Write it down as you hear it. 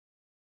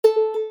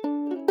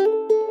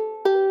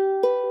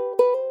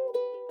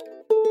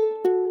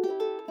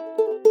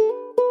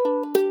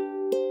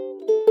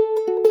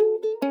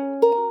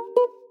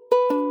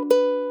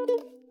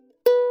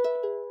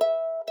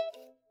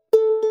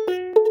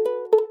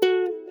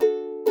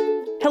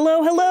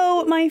Hello,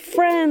 hello, my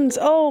friends.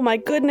 Oh my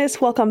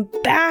goodness, welcome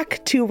back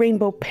to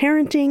Rainbow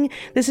Parenting.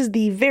 This is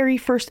the very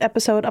first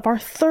episode of our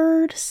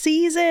third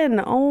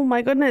season. Oh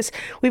my goodness,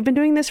 we've been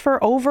doing this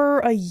for over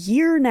a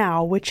year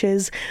now, which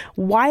is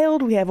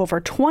wild. We have over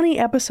 20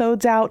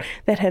 episodes out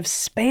that have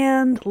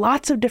spanned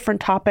lots of different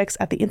topics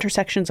at the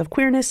intersections of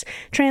queerness,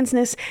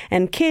 transness,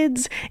 and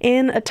kids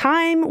in a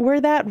time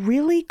where that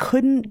really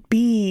couldn't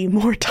be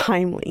more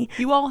timely.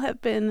 You all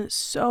have been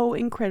so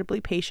incredibly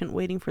patient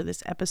waiting for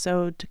this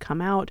episode to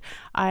come out.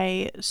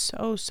 I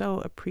so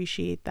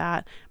appreciate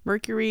that.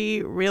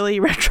 Mercury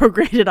really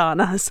retrograded on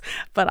us,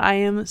 but I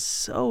am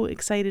so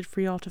excited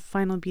for y'all to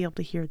finally be able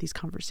to hear these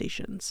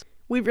conversations.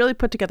 We've really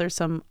put together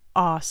some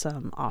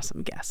awesome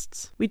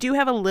guests. We do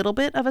have a little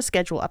bit of a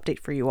schedule update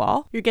for you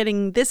all. You're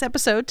getting this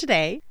episode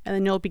today, and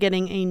then you'll be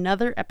getting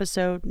another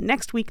episode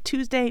next week,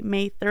 Tuesday,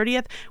 May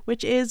 30th,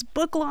 which is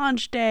Book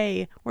Launch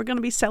Day. We're going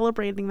to be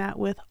celebrating that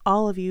with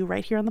all of you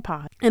right here on the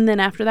pod. And then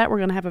after that, we're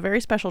going to have a very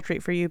special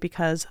treat for you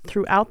because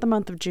throughout the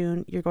month of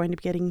June, you're going to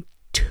be getting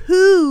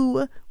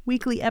 2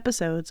 weekly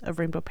episodes of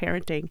Rainbow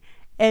Parenting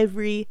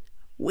every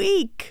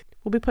week.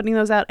 We'll be putting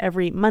those out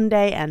every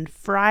Monday and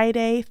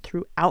Friday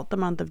throughout the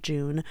month of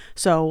June.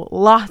 So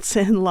lots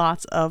and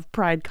lots of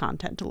Pride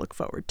content to look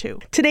forward to.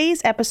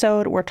 Today's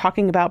episode, we're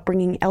talking about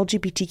bringing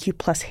LGBTQ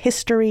plus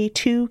history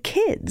to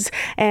kids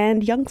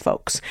and young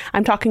folks.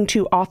 I'm talking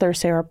to author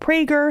Sarah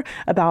Prager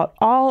about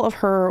all of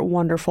her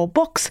wonderful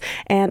books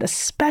and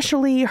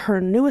especially her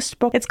newest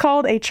book. It's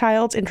called A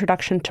Child's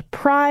Introduction to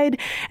Pride,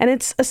 and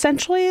it's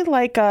essentially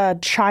like a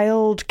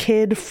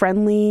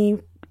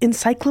kid-friendly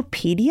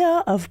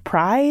encyclopedia of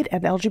Pride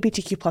and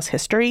LGBTQ plus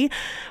history.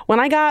 When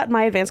I got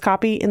my advanced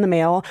copy in the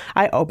mail,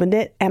 I opened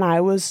it and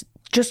I was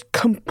just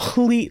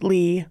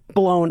completely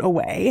blown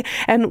away.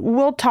 And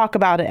we'll talk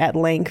about it at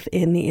length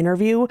in the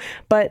interview,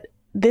 but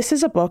this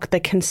is a book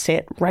that can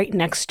sit right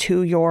next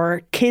to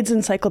your kids'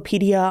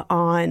 encyclopedia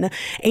on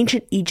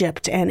ancient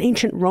Egypt and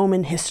ancient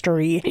Roman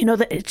history. You know,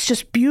 that it's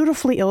just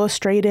beautifully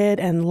illustrated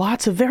and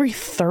lots of very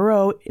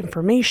thorough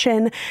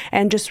information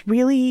and just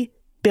really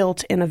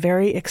built in a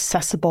very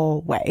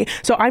accessible way.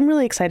 So I'm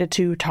really excited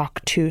to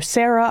talk to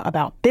Sarah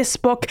about this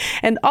book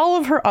and all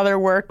of her other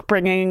work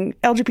bringing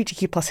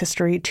LGBTQ plus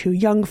history to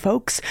young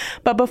folks.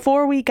 But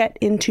before we get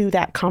into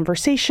that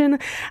conversation,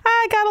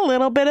 I got a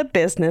little bit of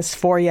business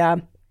for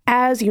you.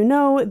 As you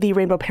know, the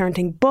Rainbow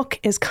Parenting book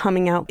is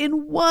coming out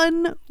in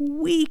 1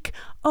 week.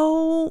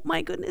 Oh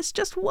my goodness,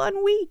 just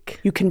 1 week.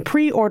 You can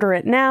pre-order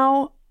it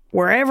now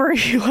wherever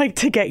you like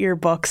to get your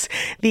books.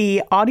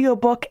 The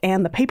audiobook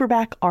and the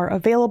paperback are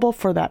available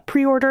for that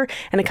pre-order,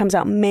 and it comes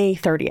out May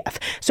 30th.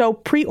 So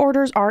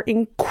pre-orders are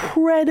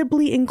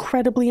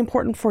incredibly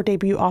important for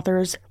debut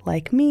authors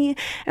like me,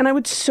 and I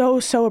would so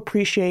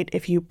appreciate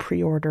if you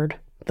pre-ordered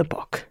the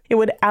book. It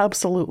would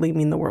absolutely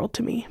mean the world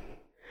to me.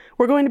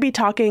 We're going to be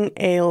talking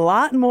a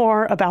lot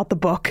more about the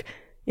book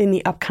in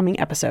the upcoming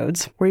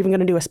episodes. We're even going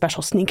to do a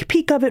special sneak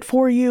peek of it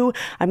for you.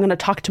 I'm going to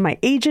talk to my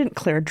agent,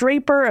 Claire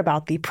Draper,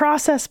 about the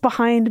process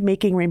behind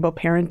making Rainbow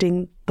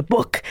Parenting, the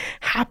book,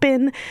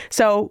 happen.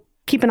 So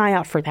keep an eye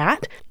out for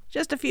that.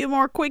 Just a few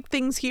more quick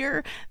things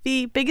here.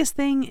 The biggest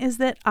thing is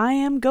that I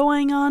am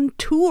going on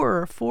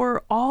tour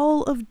for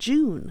all of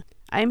June.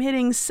 I'm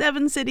hitting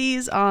 7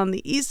 cities on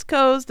the East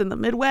Coast and the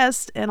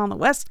Midwest and on the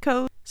West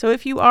Coast. So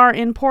if you are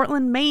in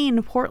Portland,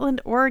 Maine,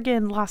 Portland,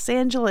 Oregon, Los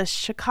Angeles,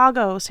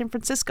 Chicago, San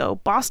Francisco,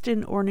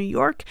 Boston, or New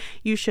York,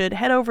 you should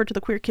head over to the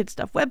Queer Kid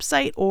Stuff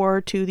website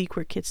or to the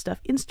Queer Kid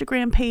Stuff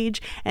Instagram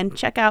page and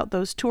check out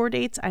those tour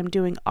dates. I'm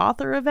doing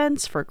author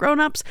events for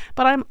grown-ups,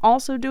 but I'm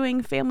also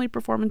doing family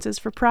performances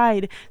for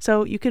Pride.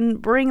 So you can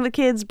bring the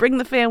kids, bring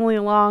the family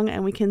along,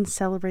 and we can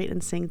celebrate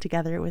and sing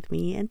together with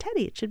me and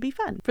Teddy. It should be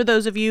fun. For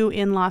those of you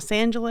in Los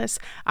Angeles,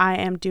 I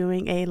am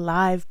doing a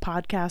live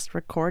podcast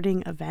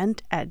recording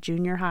event at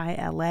Junior High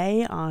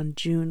LA on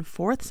June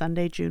 4th,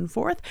 Sunday, June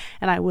 4th,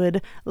 and I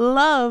would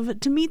love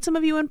to meet some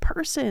of you in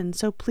person.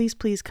 So please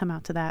come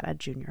out to that at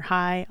Junior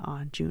High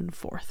on June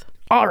 4th.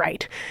 All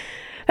right,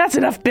 that's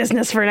enough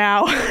business for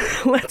now.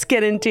 Let's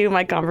get into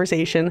my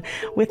conversation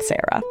with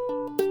Sarah.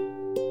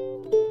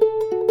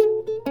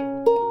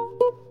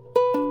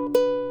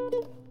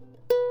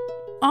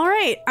 All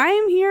right, I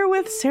am here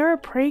with Sarah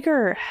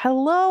Prager.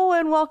 Hello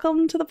and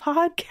welcome to the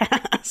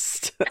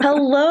podcast.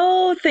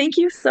 Hello, thank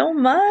you so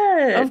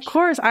much. Of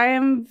course, I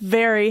am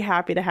very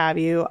happy to have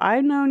you.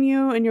 I've known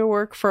you and your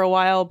work for a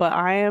while, but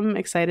I am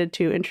excited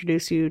to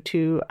introduce you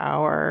to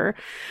our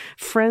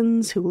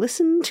friends who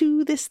listen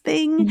to this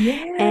thing.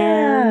 Yeah.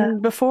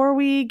 And before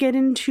we get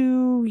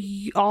into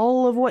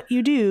all of what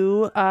you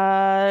do,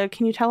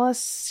 can you tell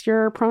us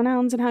your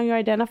pronouns and how you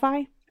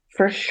identify?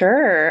 For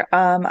sure.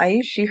 I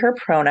use she, her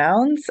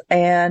pronouns,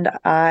 and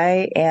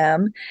I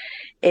am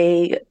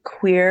a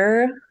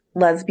queer,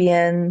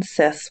 lesbian,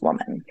 cis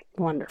woman.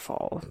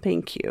 Wonderful.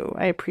 Thank you.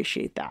 I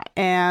appreciate that.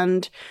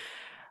 And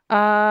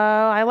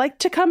I like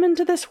to come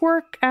into this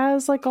work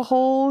as like a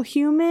whole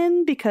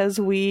human because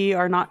we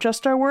are not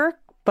just our work,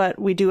 but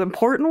we do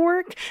important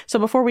work. So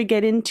before we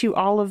get into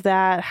all of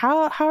that,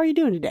 how are you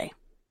doing today?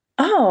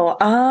 Oh,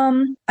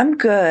 I'm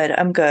good.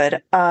 I'm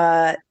good.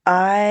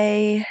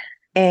 I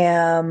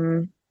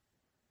am,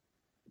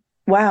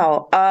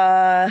 wow.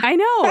 I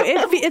know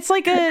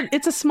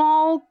it's a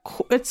small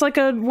it's like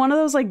a one of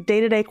those like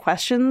day-to-day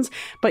questions,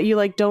 but you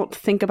like don't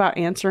think about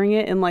answering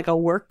it in like a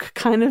work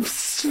kind of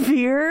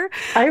sphere.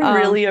 I Um,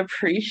 really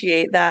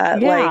appreciate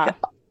that. Like, yeah.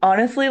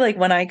 honestly, like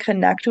when I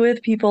connect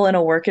with people in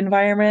a work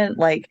environment,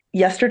 like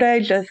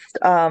yesterday,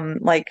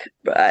 I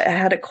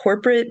had a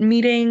corporate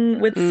meeting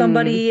with Mm,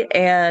 somebody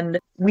and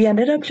we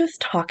ended up just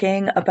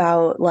talking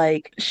about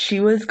like she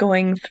was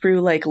going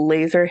through like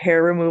laser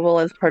hair removal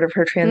as part of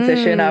her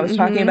transition. I was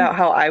talking mm-hmm. about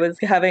how I was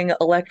having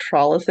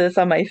electrolysis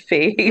on my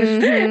face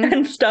Mm-hmm.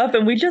 and stuff.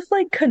 And we just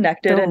like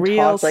connected The and real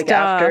talked like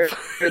after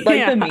stuff. like the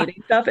Yeah.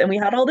 meeting stuff. And we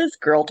had all this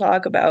girl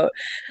talk about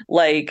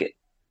like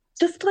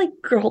just like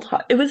girl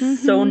talk. It was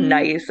so Mm-hmm.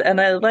 nice. And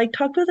I like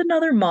talked with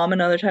another mom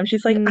another time.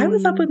 She's like, I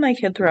was up Mm, with my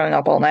kid throwing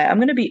up all night. I'm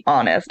gonna be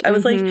honest. I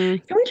was like,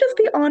 mm-hmm. can we just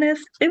be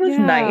honest? It was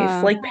nice,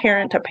 Yeah. like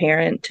parent to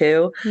parent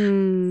too.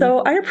 Mm, So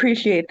I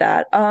appreciate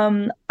that.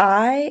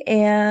 I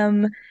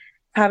am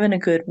having a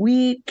good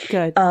week.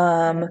 good.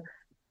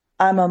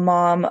 I'm a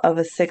mom of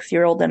a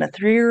 6-year-old and a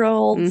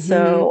 3-year-old. Mm-hmm.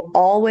 So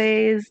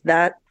always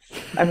that,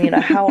 I mean,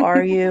 how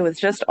are you? It's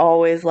just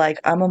always like,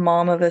 I'm a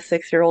mom of a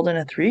 6-year-old and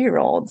a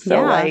 3-year-old. So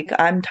Yeah. like,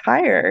 I'm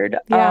tired.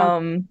 Yeah.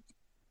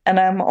 And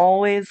I'm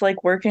always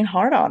like working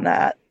hard on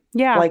that,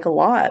 Yeah. like a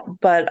lot.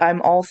 But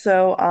I'm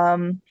also,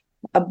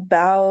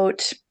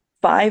 about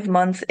 5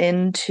 months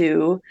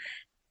into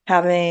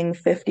having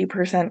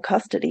 50%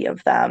 custody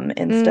of them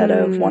instead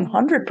of Mm,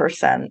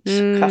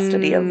 100%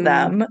 custody of mm.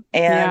 them.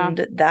 Yeah.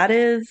 And that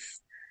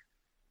is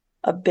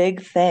a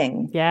big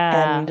thing.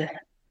 Yeah. And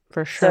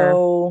For sure.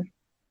 so,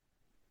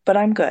 but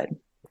I'm good.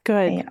 I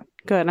Good. am.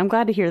 Good. I'm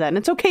glad to hear that. And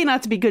it's okay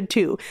not to be good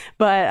too,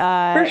 but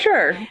For it's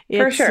sure.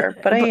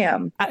 But I but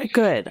am.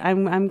 good.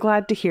 I'm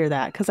glad to hear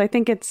that because I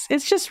think it's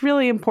just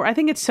really important. I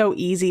think it's so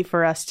easy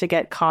for us to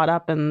get caught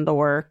up in the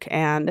work,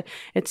 and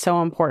it's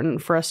so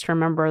important for us to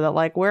remember that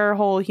like we're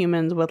whole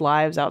humans with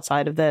lives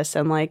outside of this,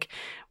 and like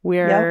Yep.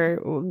 we're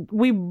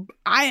we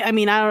I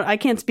mean I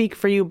can't speak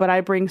for you, but I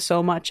bring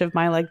so much of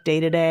my like day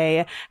to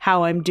day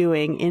how I'm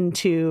doing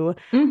into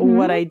what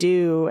Mm-hmm. I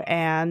do,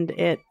 and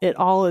it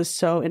all is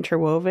so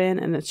interwoven,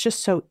 and it's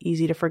just so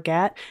easy to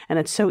forget, and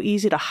it's so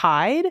easy to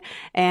hide,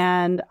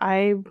 and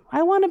I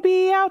want to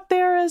be out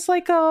there as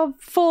like a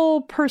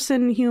full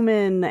person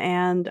human,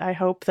 and I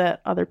hope that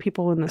other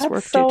people in this That's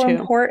work do so too.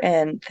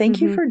 important. Thank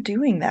you Hmm. for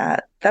doing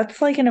that.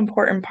 That's like an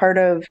important part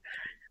of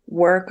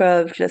work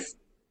of just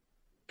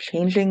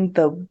changing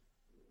the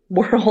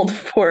world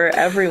for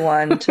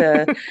everyone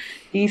to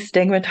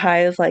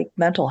destigmatize like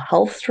mental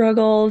health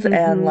struggles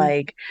and Hmm.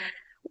 like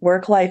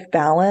work-life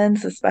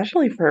balance,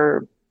 especially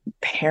for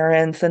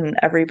parents and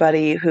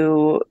everybody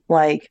who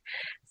like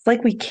it's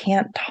like we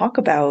can't talk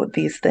about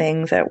these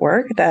things at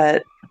work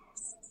that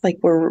like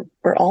we're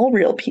all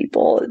real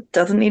people. It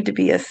doesn't need to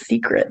be a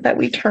secret that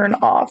we turn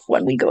off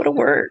when we go to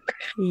work.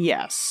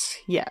 Yes,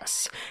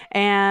 yes.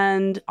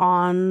 And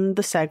on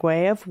the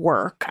segue of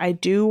work, I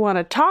do want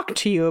to talk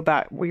to you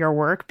about your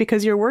work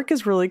because your work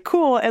is really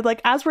cool. And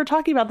like as we're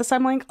talking about this,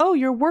 I'm like, oh,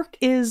 your work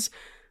is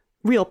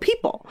real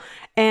people,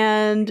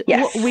 and we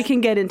Yes. can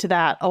get into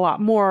that a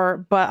lot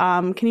more. But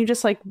can you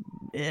just like,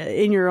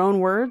 in your own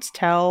words,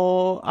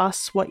 tell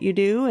us what you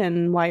do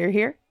and why you're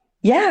here?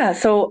 Yeah,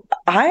 so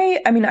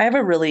I mean I have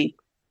a really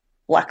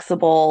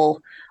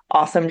flexible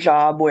awesome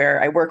job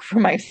where I work for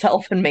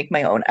myself and make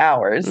my own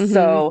hours. Mm-hmm.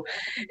 So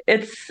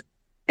it's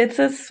it's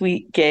a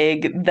sweet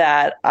gig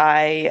that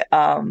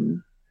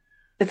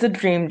it's a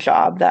dream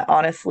job that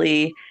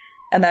honestly,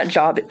 and that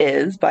job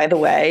is, by the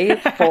way,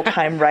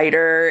 full-time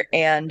writer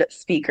and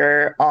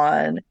speaker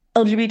on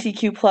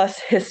LGBTQ plus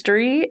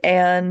history.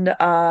 And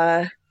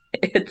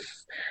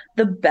it's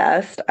the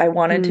best. I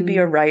wanted to be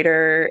a Mm.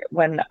 writer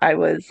when I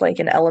was like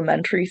in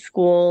elementary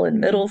school and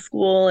middle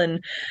school.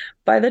 And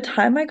by the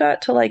time I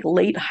got to like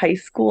late high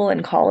school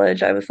and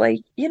college, I was like,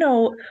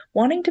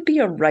 wanting to be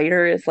a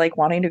writer is like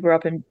wanting to grow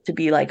up and to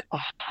be like a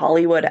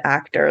Hollywood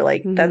actor.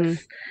 Like Mm-hmm.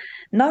 that's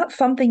not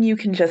something you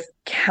can just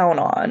count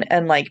on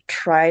and like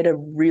try to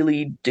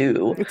really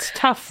do. It's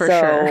tough for sure.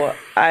 So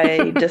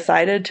I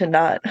decided to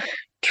not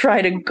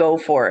try to go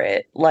for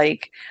it.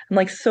 Like, I'm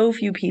like so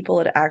few people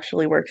it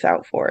actually works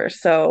out for.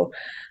 So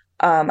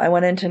I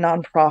went into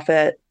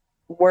nonprofit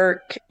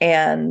work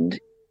and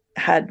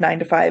had 9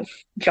 to 5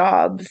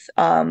 jobs,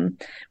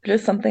 which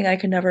is something I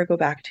can never go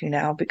back to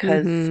now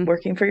because Mm-hmm.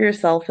 working for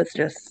yourself is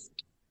just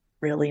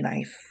really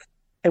nice.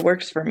 It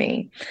works for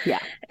me. Yeah.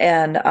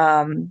 And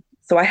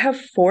so I have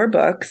 4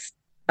 books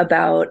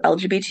about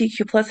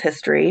LGBTQ plus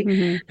history.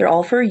 Mm-hmm. They're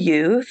all for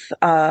youth.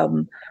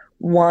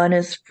 One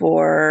is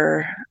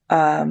for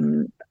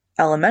um,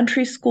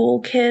 elementary school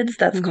kids.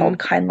 That's Mm-hmm. called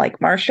Kind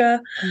Like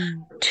Marcia.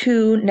 Mm.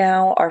 2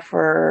 now are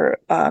for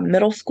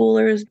middle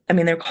schoolers. I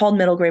mean, they're called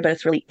middle grade, but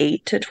it's really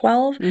 8 to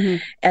 12. Mm-hmm.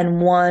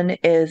 And one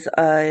is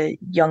a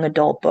young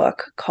adult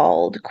book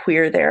called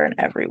Queer There and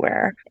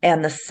Everywhere.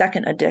 And the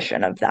second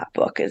edition of that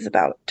book is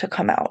about to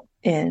come out.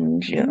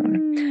 in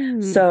June.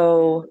 Mm.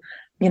 So,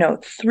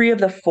 three of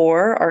the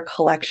four are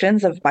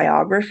collections of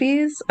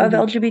biographies of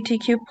Mm-hmm.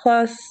 LGBTQ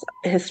plus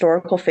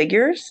historical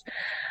figures,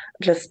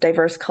 just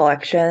diverse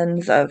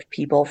collections of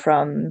people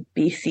from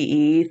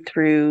BCE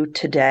through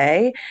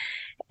today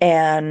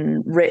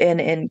and written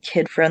in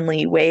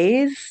kid-friendly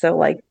ways. So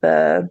like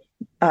the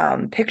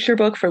picture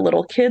book for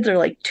little kids are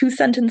like 2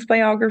 sentence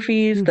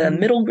biographies. The Mm-hmm.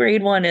 middle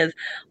grade one is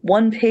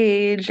 1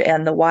 page,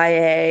 and the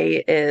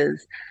YA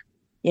is,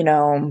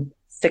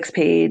 6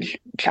 page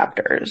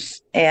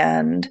chapters.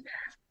 And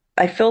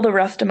I fill the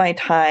rest of my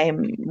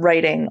time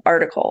writing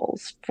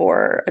articles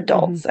for Mm-hmm.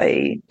 adults.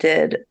 I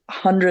did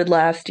 100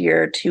 last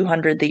year,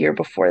 200 the year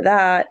before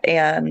that,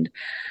 and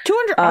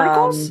 200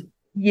 articles? um,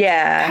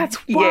 yeah, That's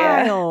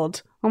yeah.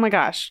 wild. Oh my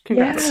gosh.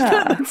 Congrats.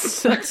 Yeah. That's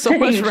so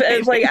much Thanks.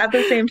 It's like writing. at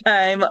the same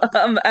time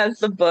as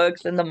the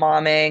books and the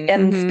momming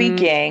and Mm-hmm.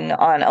 speaking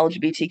on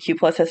LGBTQ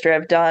plus history.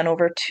 I've done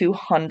over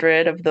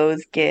 200 of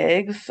those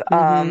gigs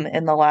Mm-hmm.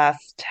 in the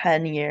last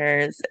 10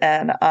 years.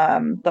 And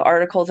the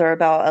articles are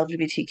about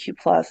LGBTQ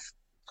plus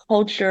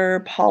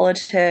culture,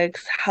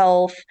 politics,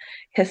 health,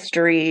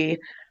 history,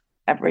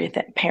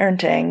 everything,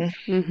 parenting.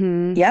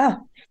 Mm-hmm. Yeah,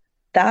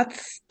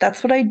 that's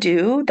what I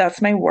do.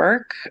 That's my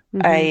work.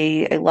 Mm-hmm.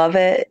 I love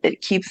it.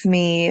 It keeps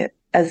me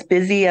as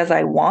busy as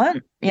I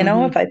want.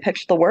 Mm-hmm. If I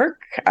pitch the work,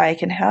 I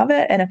can have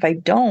it, and if I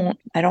don't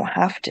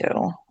have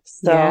to.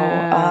 So,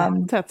 Yeah,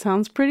 that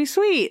sounds pretty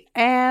sweet.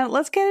 And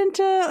let's get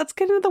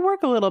into the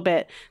work a little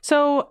bit.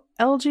 So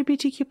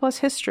LGBTQ plus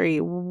history,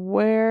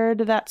 where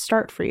did that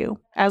start for you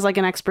as like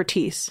an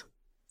expertise?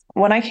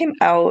 when I came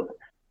out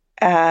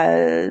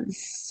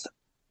as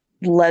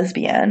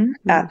lesbian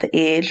Mm-hmm. at the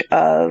age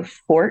of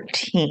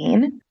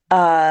 14,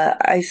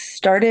 I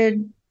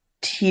started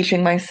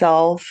teaching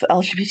myself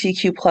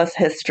LGBTQ plus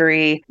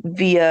history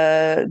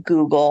via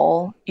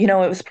Google. It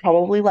was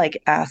probably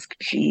like Ask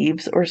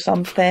Jeeves or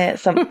something,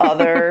 some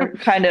other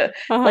kind of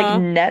like Uh-huh.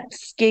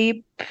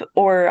 Netscape,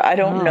 or I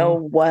don't know Oh,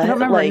 I don't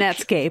what, remember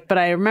Netscape, but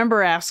I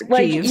remember Ask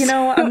Jeeves.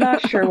 I'm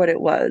not sure what it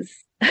was.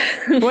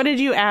 What did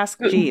you ask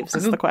Jeeves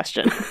is the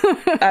question.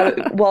 I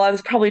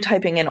was probably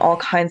typing in all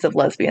kinds of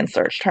lesbian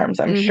search terms,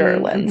 I'm sure,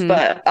 Mm-hmm, Linz,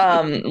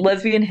 mm-hmm. but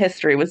lesbian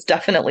history was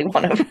definitely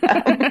one of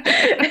them.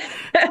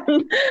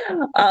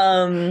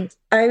 And,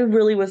 I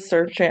really was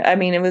searching. I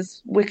mean, it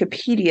was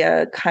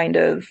Wikipedia kind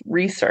of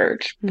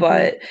research, Mm-hmm.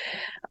 but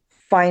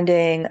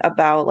finding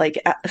about like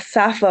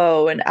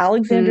Sappho and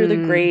Alexander the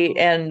Mm, Great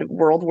and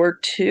World War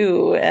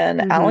II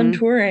and Alan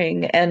mm-hmm.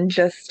 Turing and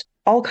just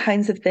all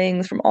kinds of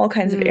things from all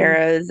kinds of Mm,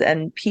 eras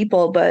and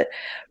people. But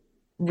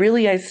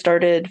really, I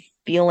started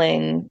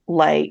feeling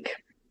like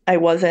I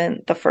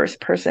wasn't the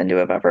first person to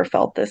have ever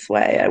felt this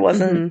way. I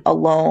wasn't mm-hmm.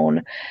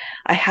 alone.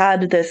 I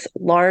had this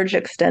large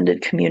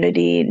extended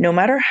community, no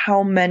matter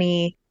how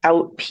many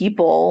out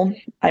people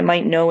I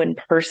might know in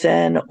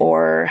person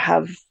or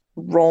have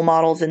role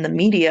models in the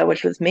media,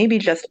 which was maybe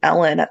just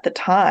Ellen at the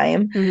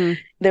time. Mm-hmm.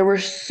 There were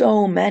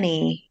so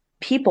many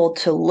people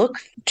to look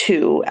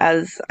to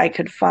as I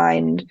could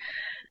find,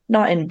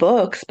 not in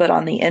books, but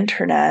on the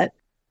internet.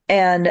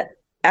 And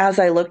as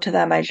I looked to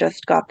them, I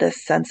just got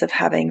this sense of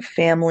having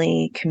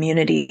family,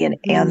 community, and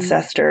Mm,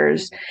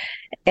 ancestors.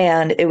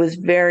 And it was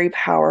very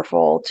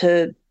powerful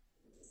to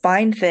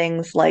find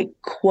things like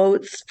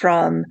quotes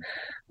from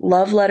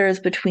love letters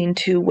between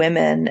two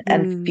women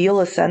and mm, feel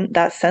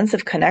that sense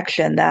of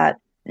connection, that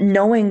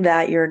knowing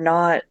that you're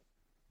not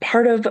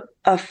part of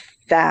a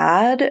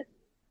fad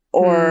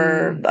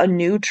or mm, a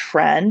new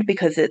trend,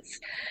 because it's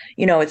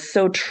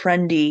so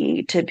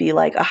trendy to be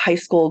like a high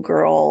school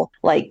girl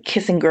like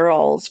kissing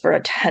girls for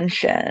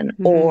attention,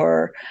 mm-hmm.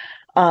 or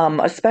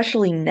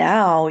especially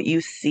now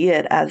you see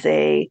it as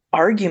a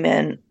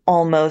argument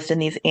almost in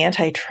these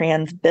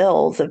anti-trans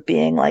bills of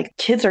being like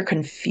kids are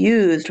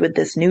confused with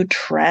this new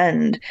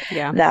trend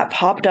Yeah. that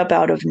popped up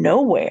out of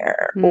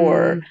nowhere,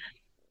 or Mm,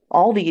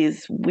 all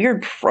these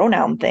weird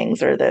pronoun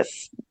things are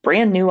this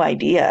brand new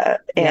idea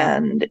yeah.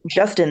 and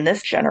just in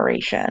this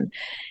generation.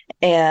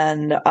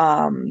 And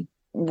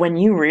when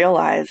you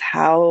realize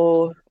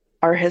how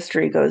our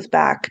history goes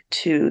back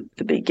to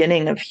the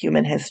beginning of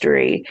human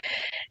history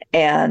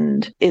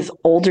and is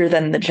older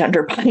than the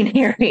gender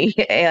binary,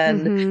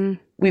 and Mm-hmm.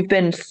 we've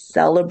been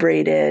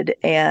celebrated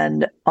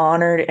and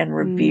honored and Mm,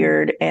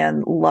 revered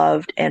and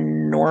loved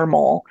and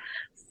normal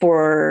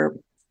for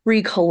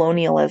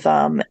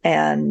pre-colonialism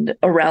and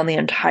around the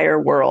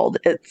entire world.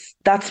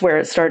 That's where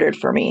it started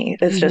for me.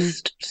 It's mm-hmm.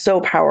 just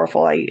so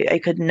powerful. I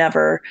could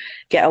never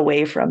get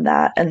away from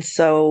that. And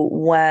so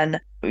when,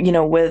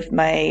 with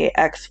my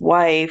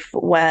ex-wife,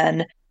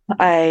 when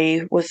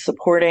I was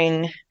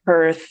supporting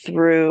her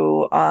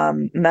through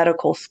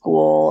medical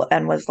school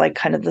and was like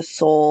kind of the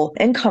sole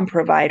income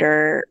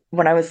provider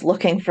when I was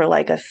looking for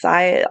like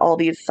all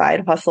these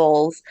side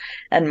hustles,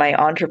 and my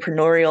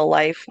entrepreneurial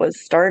life was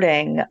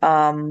starting.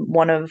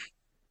 One of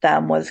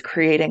them was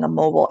creating a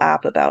mobile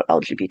app about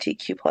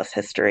LGBTQ plus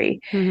history.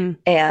 Mm-hmm.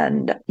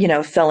 And,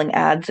 selling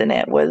ads in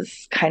it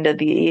was kind of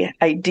the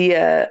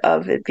idea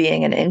of it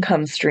being an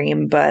income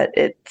stream, but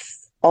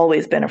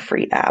always been a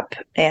free app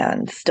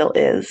and still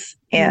is.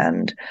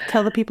 And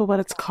tell the people what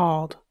it's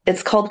called.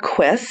 It's called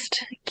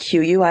Quist,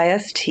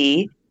 Quist.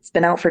 It's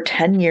been out for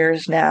 10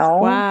 years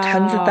now. Wow.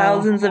 Tens of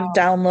thousands of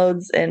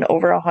downloads in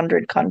over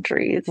 100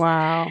 countries.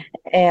 Wow.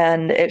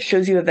 And it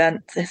shows you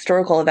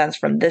historical events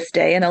from this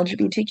day in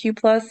LGBTQ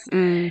plus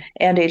and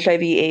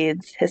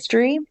HIV/AIDS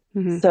history.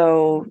 Mm-hmm.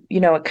 So,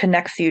 it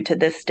connects you to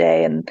this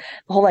day. And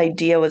the whole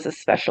idea was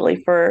especially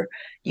for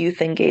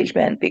youth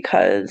engagement,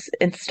 because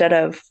instead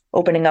of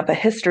opening up a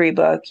history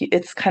book,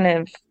 it's kind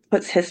of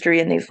puts history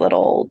in these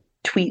little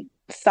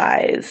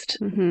tweet-sized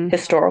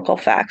historical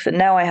facts. And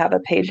now I have a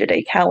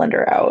page-a-day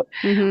calendar out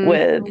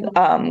with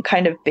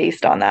kind of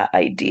based on that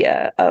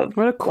idea of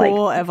what a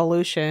cool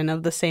evolution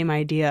of the same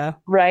idea.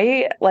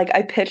 Right? Like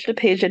I pitched a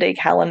page-a-day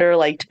calendar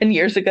like 10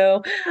 years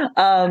ago.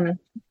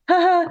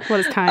 What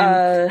is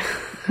time?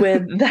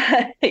 With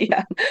that,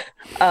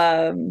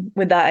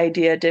 with that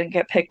idea, it didn't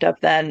get picked up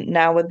then.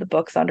 Now with the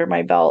books under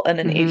my belt and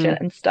an agent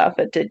and stuff,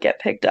 it did get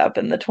picked up.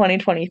 And the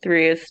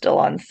 2023 is still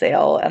on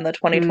sale, and the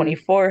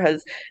 2024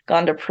 has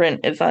gone to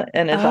print is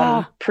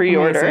on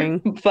pre-order.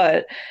 Amazing.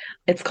 But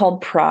it's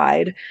called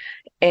Pride,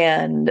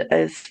 and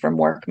is from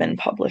Workman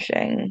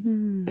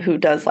Publishing, who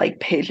does like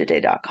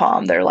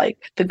pageaday.com. They're like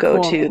the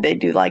go-to. Cool. They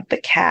do like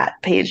the cat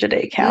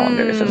page-a-day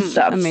calendars and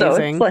stuff. Amazing. So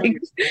it's like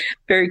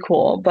very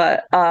cool.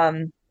 But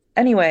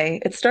anyway,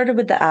 it started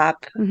with the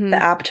app. The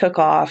app took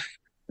off.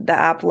 The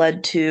app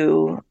led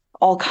to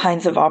all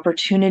kinds of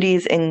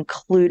opportunities,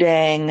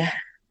 including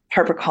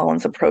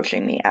HarperCollins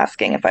approaching me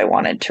asking if I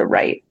wanted to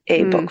write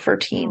a book for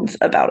teens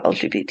about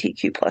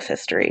LGBTQ plus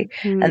history.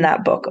 And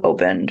that book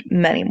opened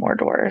many more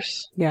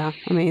doors. Yeah,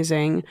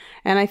 amazing.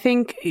 And I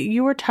think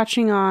you were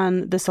touching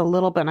on this a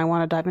little bit, and I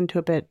want to dive into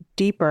a bit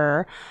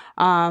deeper.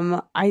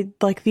 I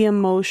like the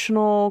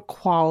emotional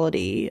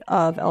quality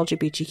of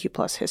LGBTQ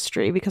plus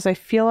history, because I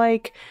feel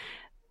like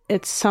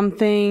it's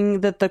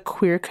something that the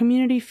queer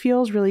community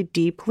feels really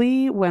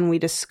deeply when we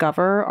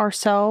discover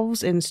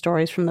ourselves in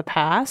stories from the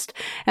past.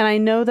 And I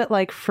know that,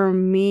 like, for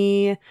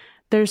me,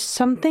 there's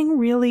something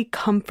really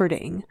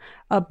comforting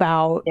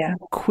about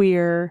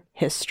queer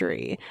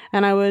history.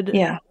 And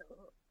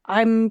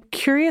I'm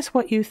curious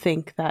what you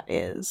think that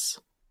is.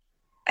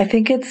 I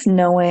think it's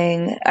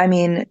knowing, I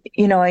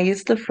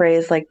used the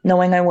phrase like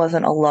knowing I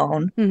wasn't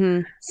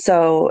alone.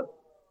 So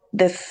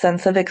this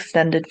sense of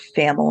extended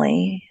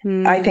family.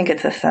 I think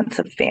it's a sense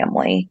of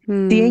family.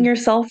 Seeing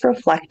yourself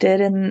reflected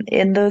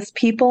in those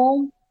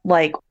people.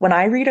 Like when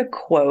I read a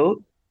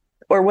quote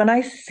or when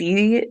I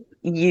see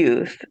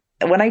youth,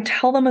 when I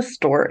tell them a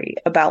story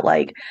about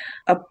like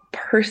a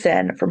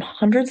person from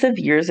hundreds of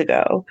years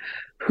ago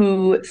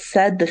who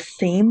said the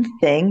same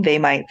thing they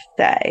might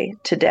say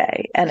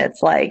today. And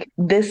it's like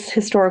this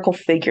historical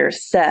figure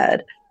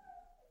said,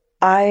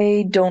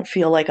 I don't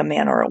feel like a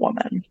man or a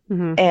woman.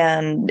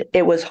 And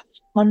it was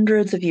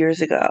hundreds of years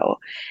ago.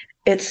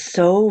 It's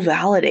so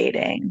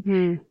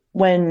validating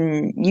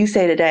when you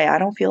say today, I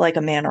don't feel like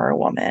a man or a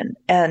woman.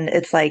 And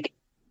it's like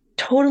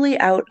totally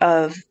out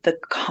of the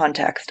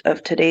context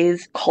of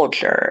today's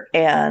culture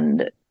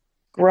and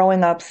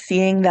growing up,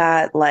 seeing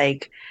that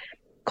like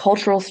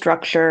cultural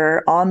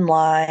structure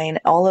online,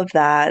 all of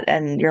that.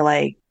 And you're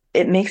like,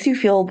 it makes you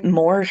feel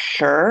more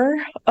sure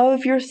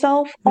of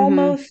yourself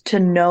almost to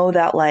know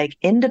that like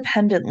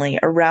independently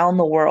around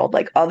the world,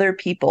 like other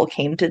people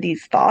came to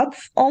these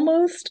thoughts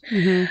almost.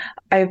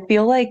 I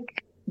feel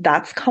like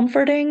that's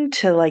comforting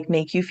to like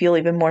make you feel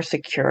even more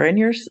secure in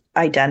your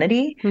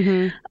identity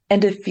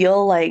and to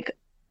feel like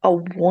a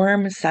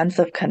warm sense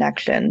of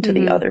connection to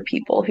the other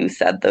people who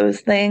said those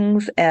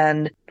things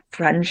and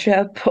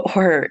friendship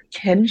or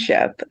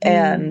kinship.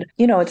 And,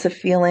 it's a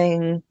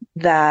feeling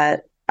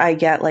that I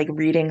get like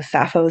reading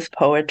Sappho's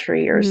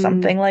poetry or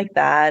something like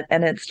that.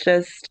 And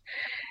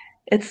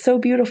it's so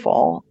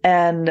beautiful.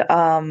 And,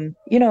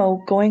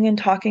 going and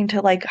talking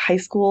to like high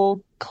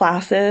school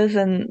classes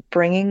and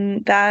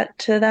bringing that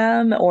to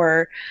them,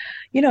 or,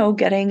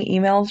 getting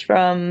emails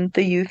from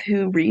the youth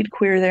who read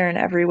Queer There and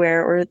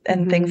Everywhere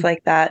and things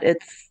like that.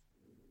 It's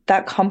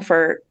that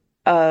comfort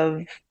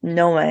of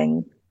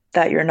knowing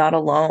that you're not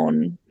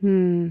alone,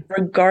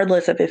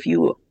 regardless of if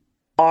you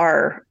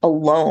are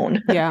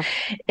alone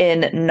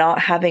in not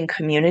having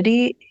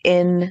community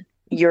in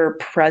your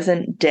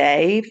present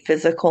day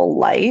physical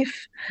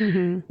life.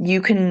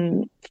 You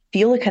can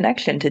feel a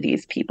connection to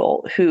these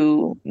people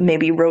who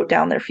maybe wrote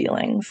down their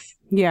feelings.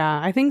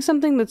 Yeah, I think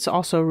something that's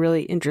also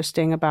really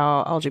interesting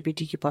about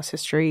LGBTQ plus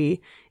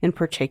history in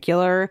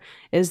particular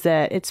is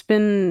that it's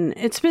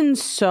been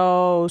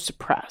so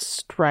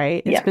suppressed,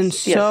 right? It's been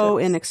so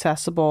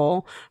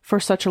inaccessible for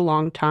such a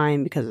long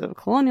time because of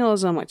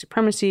colonialism, white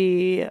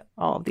supremacy,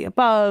 all of the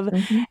above.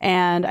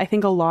 And I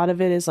think a lot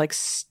of it is like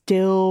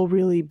still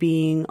really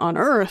being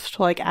unearthed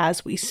like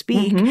as we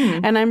speak.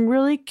 And I'm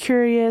really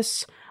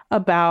curious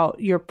about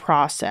your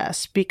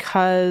process,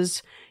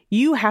 because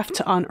you have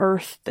to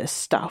unearth this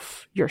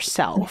stuff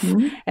yourself.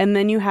 And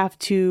then you have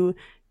to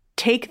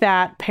take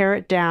that, pare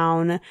it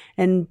down,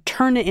 and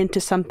turn it into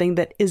something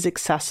that is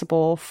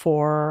accessible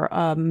for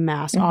a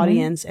mass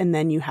audience. And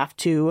then you have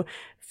to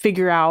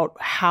figure out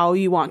how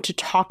you want to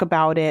talk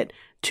about it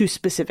to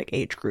specific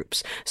age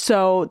groups.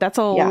 So that's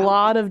a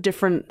lot of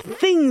different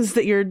things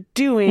that you're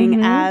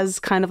doing as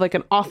kind of like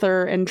an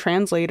author and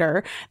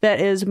translator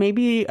that is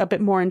maybe a bit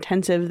more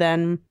intensive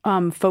than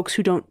folks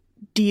who don't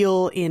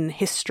deal in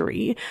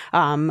history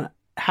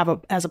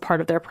have as a part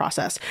of their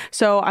process.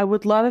 So I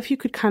would love if you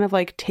could kind of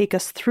like take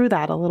us through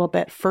that a little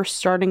bit, first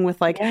starting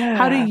with like,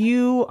 how do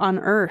you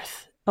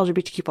unearth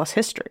LGBTQ plus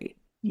history?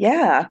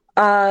 Yeah.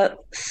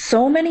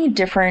 So many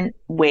different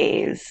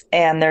ways,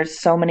 and there's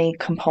so many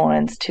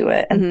components to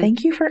it. And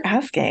thank you for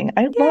asking.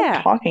 I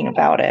love talking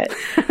about it.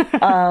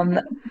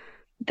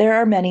 There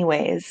are many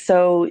ways.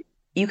 So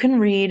you can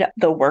read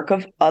the work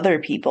of other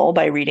people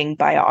by reading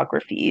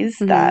biographies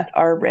that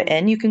are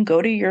written. You can go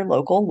to your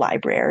local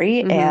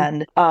library,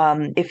 and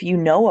if you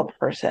know a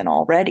person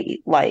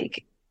already,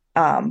 like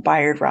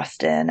Bayard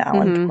Rustin,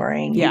 Alan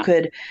Turing, you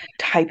could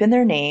type in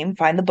their name,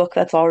 find the book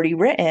that's already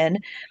written,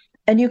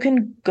 and you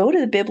can go to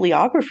the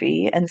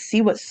bibliography and see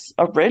what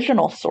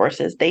original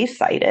sources they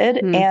cited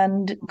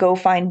and go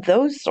find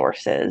those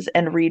sources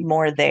and read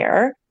more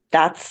there.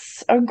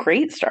 That's a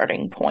great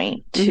starting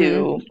point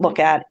to look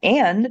at.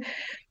 And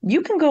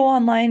you can go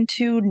online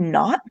to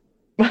not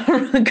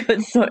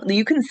good source.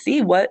 You can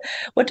see what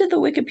did the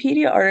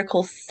Wikipedia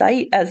article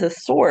cite as a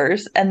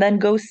source, and then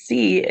go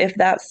see if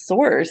that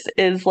source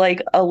is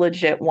like a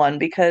legit one,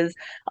 because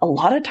a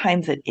lot of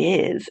times it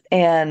is.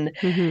 And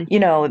you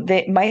know,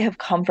 they might have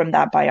come from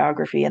that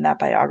biography, and that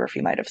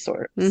biography might have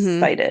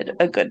cited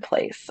a good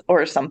place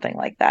or something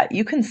like that.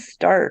 You can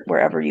start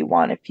wherever you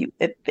want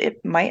if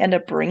it might end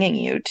up bringing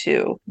you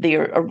to the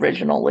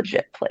original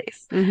legit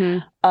place.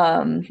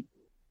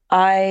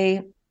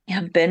 I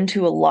have been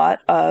to a lot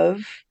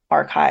of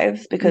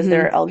archives because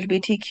there are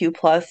LGBTQ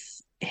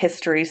plus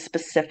history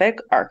specific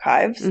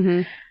archives.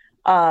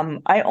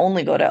 I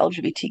only go to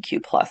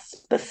LGBTQ plus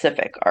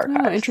specific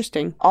archives. Oh,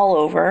 interesting. All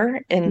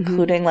over,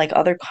 including like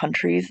other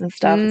countries and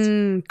stuff.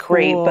 It's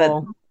great,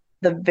 but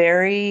the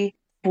very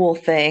cool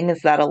thing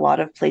is that a lot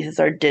of places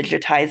are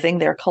digitizing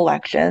their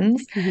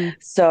collections.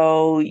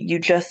 So you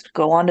just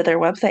go onto their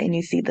website and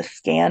you see the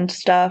scanned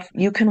stuff.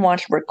 You can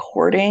watch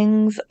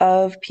recordings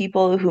of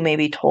people who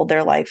maybe told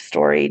their life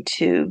story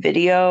to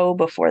video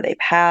before they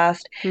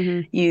passed.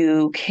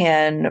 You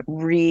can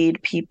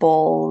read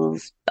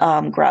people's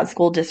grad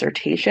school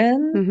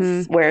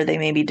dissertations where they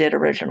maybe did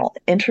original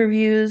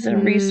interviews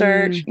and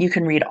research. You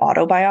can read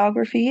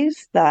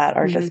autobiographies that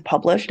are just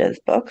published as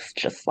books,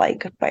 just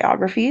like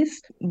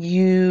biographies.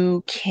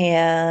 You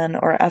can,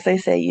 or as I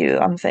say you,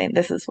 I'm saying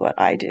this is what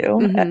I do,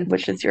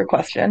 which is your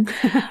question.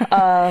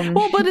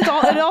 Well, but it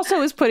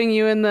also is putting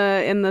you in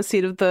the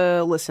seat of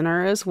the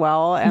listener as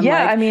well. And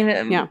I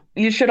mean,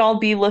 you should all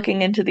be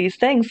looking into these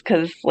things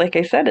because, like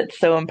I said, it's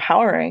so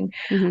empowering.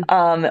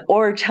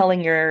 Or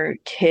telling your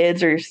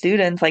kids or your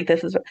students, like,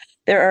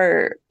 there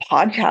are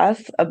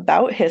podcasts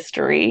about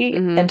history,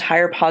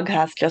 entire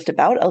podcasts just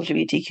about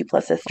LGBTQ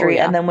plus history.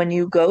 And then when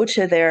you go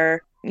to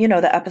their,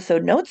 the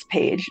episode notes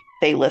page,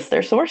 they list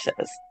their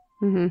sources.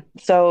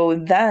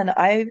 So then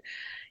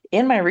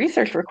in my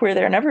research for Queer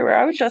There and Everywhere,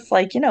 I was just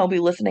like, be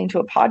listening to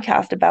a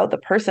podcast about the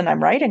person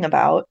I'm writing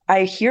about.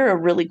 I hear a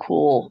really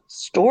cool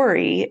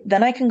story.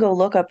 Then I can go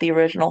look up the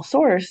original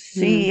source,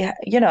 see,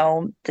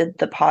 did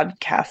the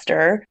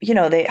podcaster,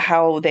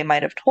 how they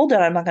might have told it.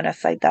 I'm not going to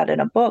cite that in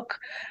a book,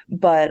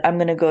 but I'm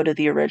going to go to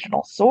the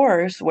original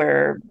source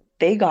where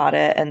they got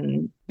it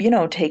and,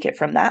 take it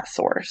from that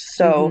source.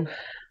 So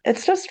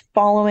it's just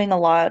following a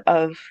lot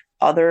of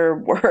other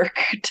work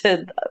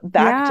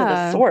back to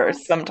the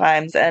source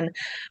sometimes, and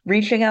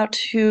reaching out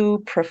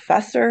to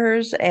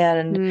professors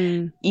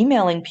and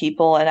emailing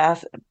people and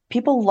ask.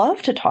 People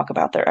love to talk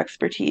about their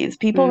expertise.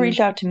 People reach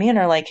out to me and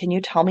are like, can you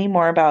tell me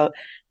more about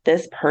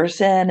this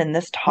person and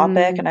this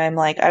topic? And I'm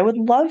like, I would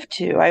love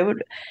to.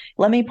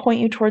 Let me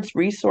point you towards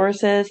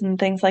resources and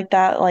things like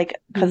that, like,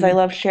 because I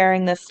love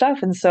sharing this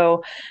stuff. And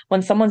so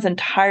when someone's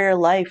entire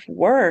life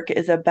work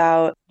is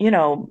about,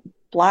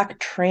 Black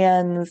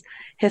trans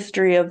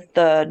history of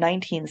the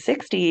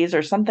 1960s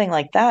or something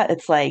like that,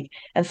 it's like,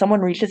 and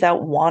someone reaches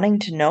out wanting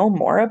to know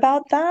more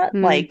about that,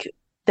 like,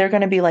 they're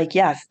going to be like,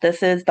 yes,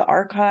 this is the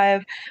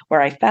archive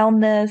where I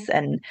found this,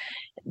 and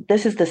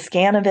this is the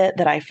scan of it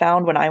that I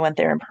found when I went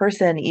there in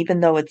person, even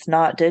though it's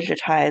not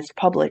digitized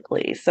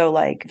publicly. So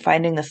like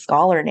finding the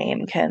scholar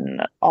name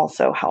can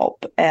also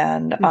help.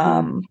 And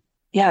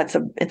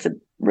it's a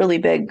really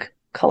big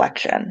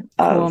collection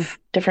of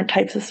different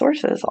types of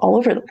sources all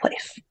over the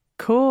place.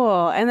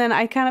 Cool. And then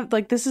I kind of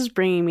like, this is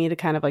bringing me to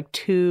kind of like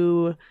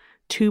two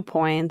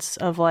points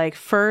of like,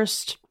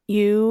 first,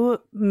 you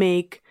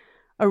make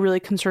a really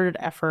concerted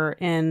effort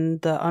in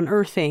the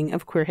unearthing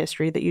of queer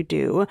history that you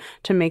do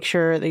to make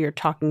sure that you're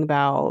talking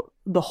about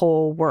the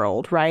whole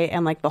world, right?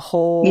 And like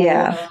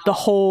Yeah. the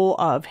whole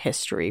of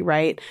history,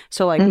 right?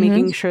 So like Hmm.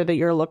 making sure that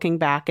you're looking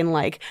back in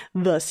like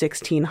the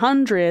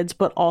 1600s,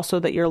 but also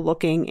that you're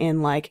looking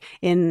in like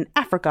in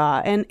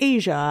Africa and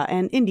Asia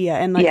and India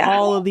and like Yeah.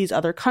 all of these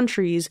other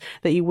countries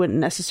that you wouldn't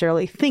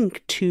necessarily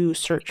think to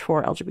search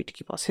for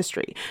LGBTQ plus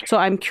history. So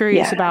I'm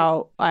curious Yeah.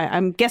 about,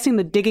 I'm guessing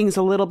the digging's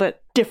a little bit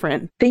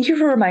different. Thank you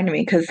for reminding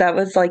me, because that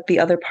was like the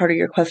other part of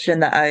your question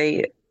that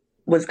I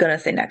was going to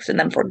say next and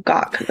then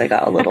forgot because I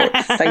got a little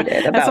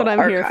excited That's what about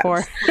I'm here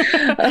for.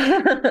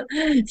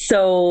 archives.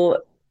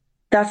 So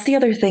that's the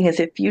other thing, is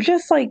if you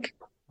just like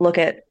look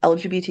at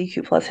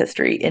LGBTQ plus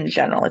history in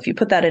general, if you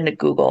put that into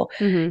Google,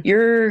 Hmm.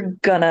 you're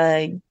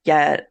gonna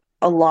get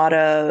a lot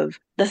of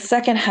the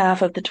second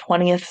half of the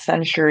 20th Yeah.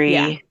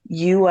 century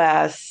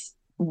US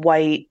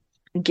white,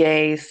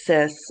 gay,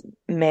 cis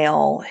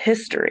male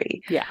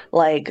history. Yeah.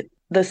 Like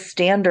the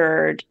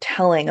standard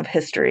telling of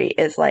history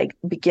is like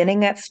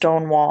beginning at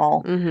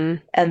Stonewall, Hmm.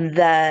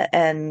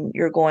 and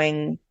you're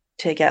going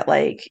to get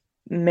like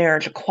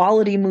marriage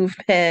equality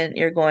movement.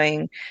 You're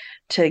going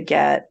to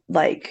get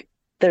like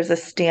there's a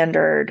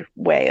standard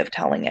way of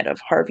telling it,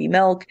 of Harvey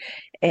Milk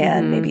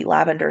and Hmm. maybe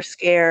Lavender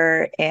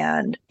Scare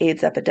and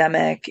AIDS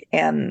epidemic,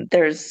 and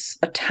there's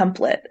a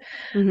template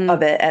Hmm.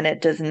 of it, and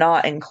it does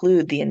not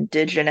include the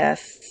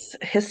indigenous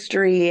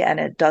history, and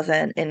it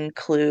doesn't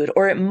include,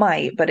 or it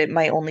might, but it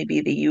might only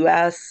be the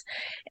US.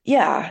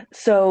 Yeah,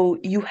 so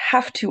you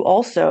have to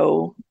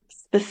also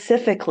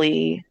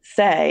specifically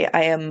say,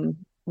 I am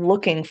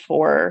looking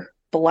for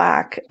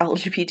Black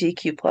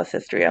LGBTQ plus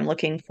history. I'm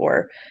looking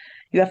for,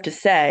 you have to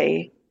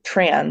say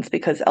trans,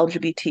 because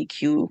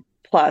LGBTQ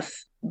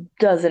plus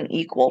doesn't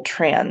equal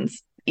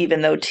trans,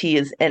 even though T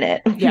is in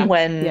it Yeah. Yeah.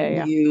 when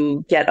Yeah.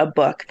 you get a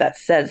book that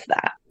says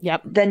that.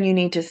 Yep. Then you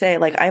need to say,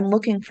 like, I'm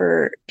looking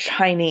for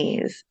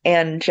Chinese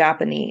and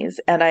Japanese,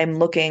 and I'm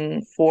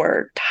looking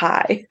for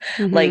Thai.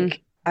 Hmm.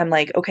 Like, I'm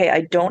like, okay,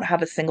 I don't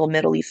have a single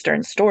Middle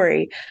Eastern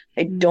story.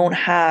 I don't Mm.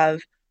 have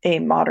a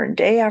modern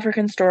day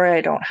African story.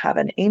 I don't have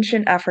an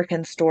ancient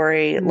African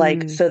story. Like,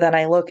 Mm. so then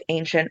I look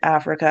ancient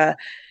Africa,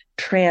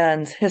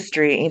 trans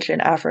history,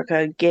 ancient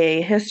Africa,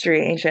 gay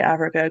history, ancient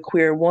Africa,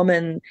 queer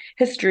woman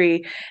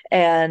history,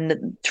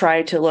 and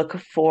try to look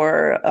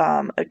for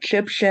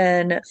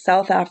Egyptian,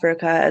 South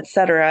Africa,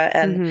 etc.,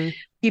 and Hmm.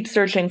 keep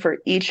searching for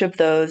each of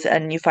those.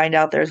 And you find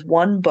out there's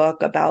one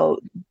book about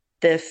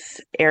this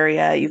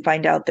area. You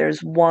find out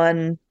there's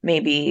one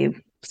maybe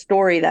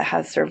story that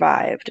has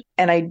survived.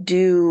 And I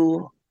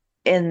do,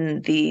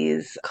 in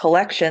these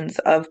collections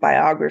of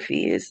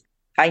biographies,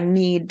 I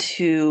need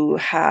to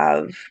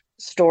have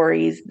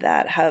stories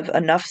that have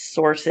enough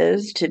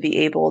sources to be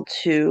able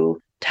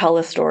to tell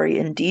a story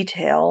in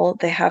detail.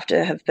 They have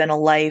to have been a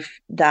life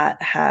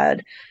that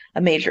had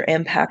a major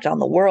impact on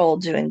the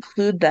world to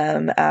include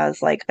them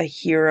as like a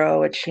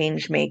hero, a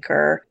change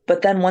maker.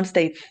 But then once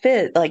they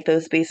fit like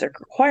those basic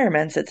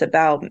requirements, it's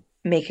about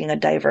making a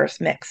diverse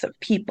mix of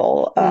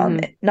people, Hmm.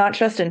 not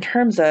just in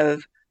terms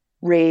of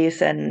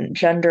race and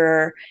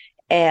gender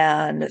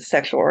and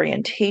sexual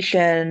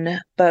orientation,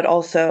 but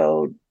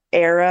also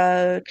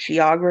era,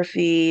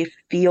 geography,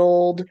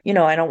 field. You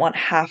know, I don't want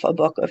half a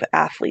book of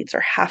athletes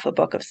or half a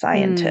book of Mm.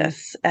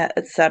 scientists,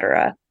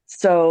 etc.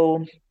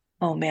 So,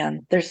 oh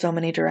man, there's so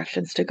many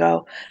directions to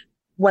go.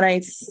 When I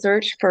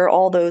search for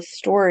all those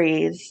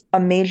stories, a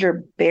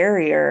major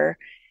barrier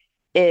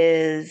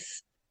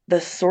is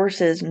the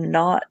sources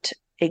not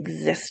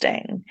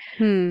existing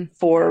Hmm.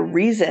 for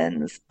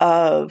reasons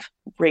of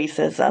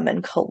racism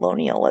and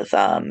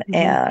colonialism Hmm.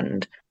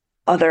 and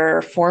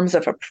other forms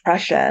of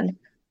oppression.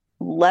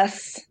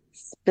 Less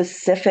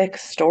specific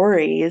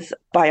stories,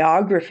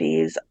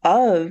 biographies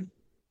of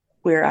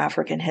queer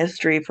African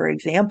history, for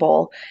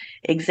example,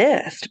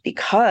 exist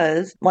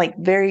because, like,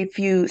 very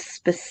few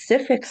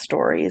specific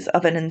stories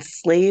of an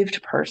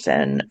enslaved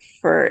person,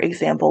 for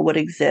example, would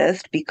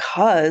exist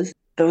because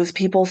those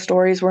people's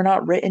stories were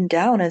not written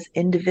down as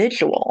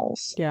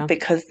individuals, Yeah.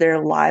 because their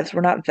lives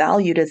were not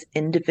valued as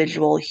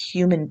individual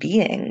human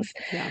beings.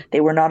 Yeah.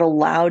 They were not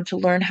allowed to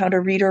learn how to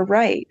read or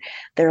write.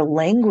 Their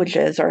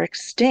languages are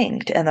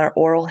extinct and their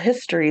oral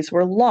histories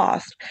were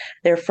lost.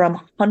 They're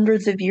from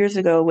hundreds of years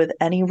ago with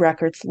any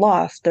records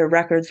lost. Their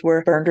records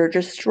were burned or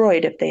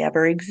destroyed if they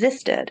ever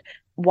existed.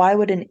 Why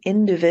would an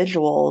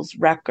individual's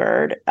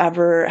record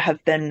ever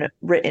have been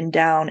written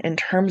down in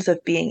terms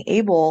of being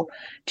able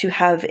to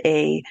have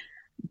a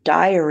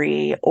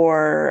diary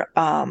or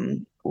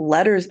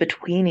letters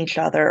between each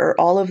other, or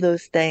all of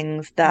those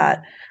things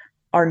that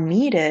are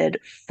needed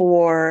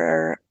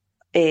for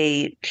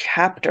a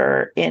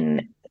chapter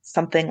in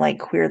something like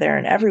Queer There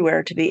and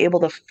Everywhere to be able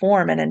to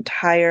form an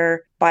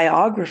entire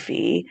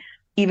biography,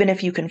 even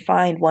if you can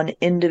find one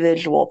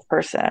individual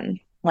person?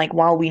 Like,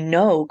 while we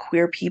know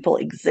queer people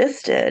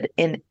existed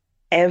in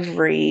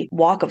every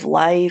walk of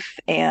life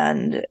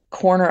and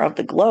corner of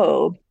the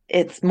globe,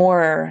 it's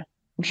more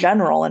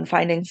general, and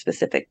finding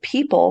specific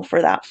people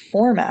for that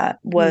format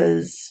Hmm.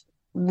 was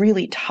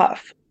really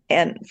tough,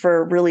 and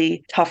for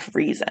really tough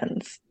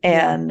reasons.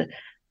 Yeah. And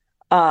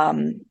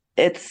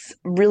it's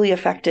really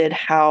affected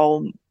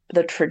how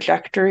the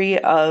trajectory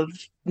of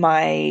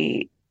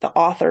the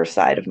author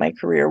side of my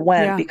career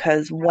went, Yeah.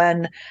 because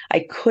when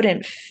I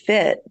couldn't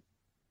fit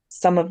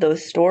some of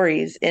those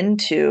stories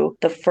into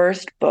the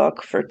first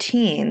book for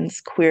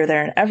teens, Queer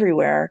There and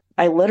Everywhere,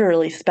 I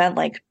literally spent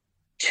like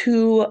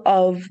 2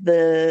 of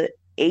the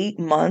 8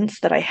 months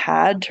that I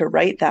had to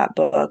write that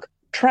book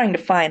trying to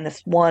find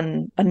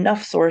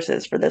enough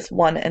sources for this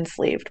one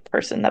enslaved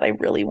person that I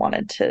really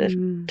wanted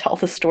to tell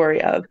the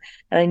story of.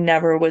 And I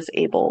never was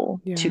able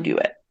to do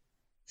it.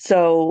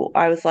 So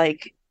I was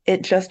like,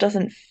 it just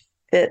doesn't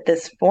fit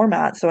this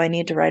format. So I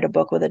need to write a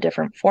book with a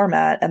different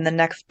format. And the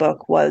next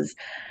book was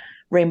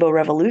Rainbow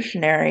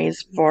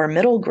Revolutionaries for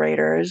middle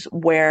graders,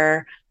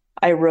 where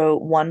I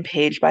wrote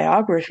one-page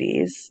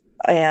biographies,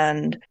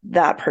 and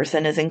that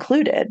person is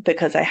included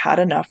because I had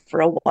enough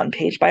for a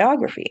one-page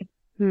biography.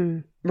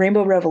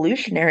 Rainbow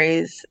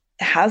Revolutionaries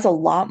has a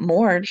lot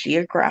more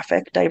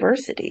geographic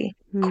diversity.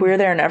 Queer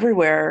There and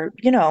Everywhere,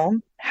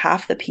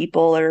 half the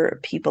people are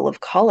people of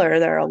color.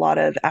 There are a lot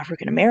of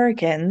African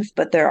Americans,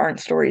 but there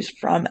aren't stories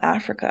from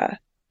Africa.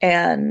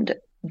 And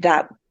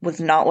that was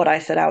not what I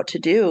set out to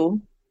do,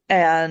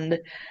 and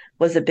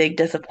was a big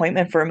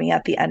disappointment for me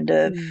at the end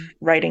of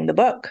writing the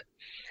book.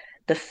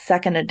 The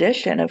second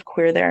edition of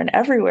Queer There and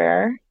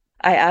Everywhere,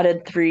 I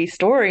added 3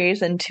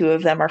 stories, and 2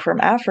 of them are from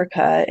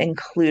Africa,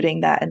 including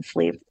that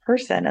enslaved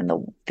person. And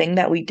the thing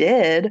that we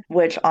did,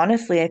 which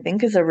honestly I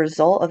think is a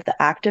result of the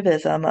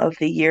activism of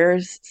the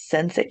years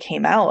since it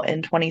came out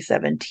in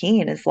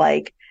 2017, is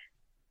like,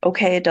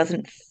 okay, it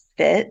doesn't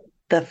fit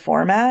the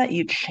format,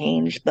 you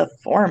change the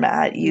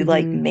format, you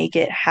like make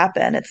it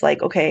happen. It's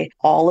like, okay,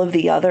 all of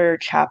the other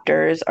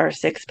chapters are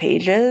 6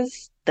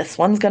 pages. This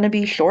one's going to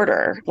be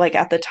shorter. Like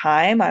at the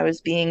time, I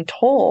was being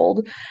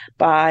told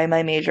by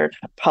my major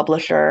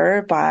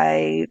publisher,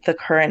 by the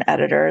current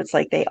editor, it's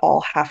like they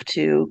all have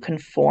to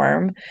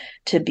conform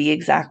to be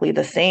exactly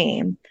the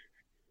same.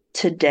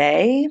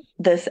 Today,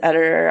 this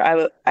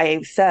editor,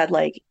 I said,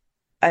 like,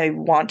 I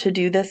want to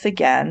do this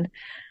again.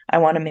 I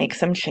want to make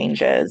some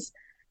changes.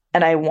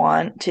 And I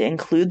want to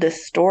include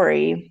this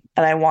story,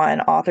 and I want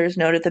an author's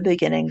note at the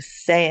beginning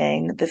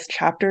saying this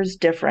chapter is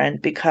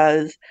different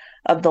because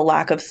of the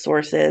lack of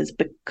sources,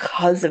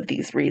 because of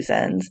these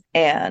reasons.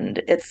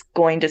 And it's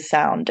going to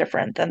sound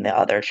different than the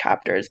other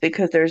chapters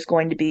because there's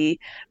going to be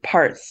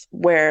parts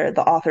where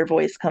the author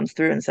voice comes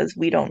through and says,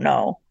 we don't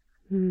know.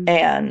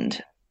 And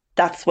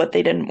that's what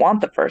they didn't want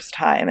the first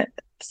time.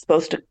 It's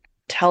supposed to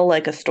tell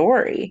like a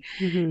story.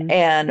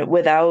 And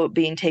without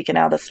being taken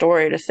out of the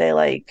story to say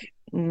like,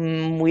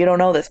 we don't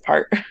know this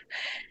part.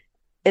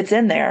 It's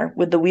in there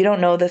with the we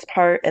don't know this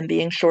part and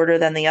being shorter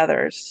than the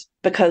others,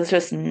 because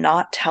just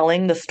not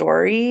telling the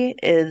story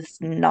is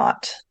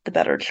not the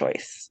better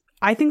choice.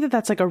 I think that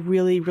that's like a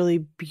really, really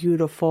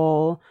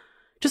beautiful,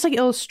 just like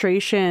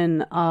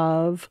illustration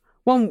of,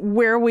 well,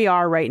 where we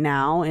are right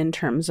now in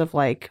terms of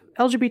like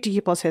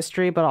LGBTQ plus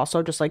history, but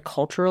also just like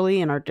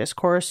culturally in our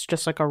discourse,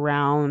 just like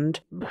around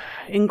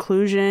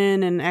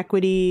inclusion and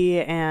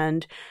equity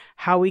and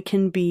how we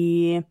can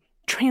be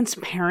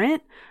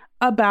transparent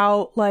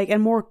about like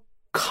and more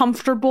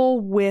comfortable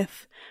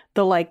with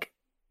the like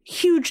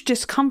huge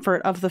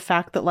discomfort of the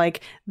fact that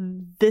like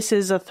this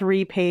is a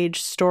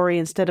 3-page story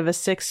instead of a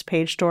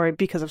 6-page story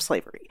because of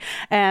slavery.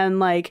 And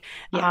like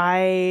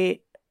I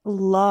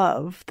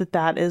love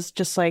that is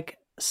just like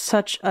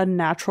such a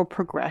natural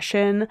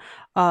progression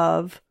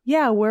of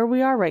where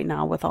we are right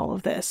now with all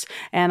of this.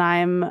 And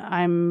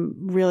I'm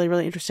really,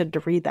 really interested to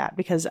read that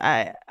because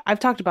I've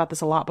talked about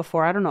this a lot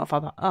before. I don't know if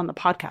I'm on the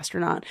podcast or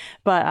not,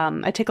 but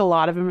I take a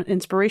lot of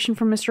inspiration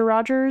from Mr.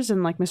 Rogers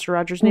and like Mr.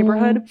 Rogers'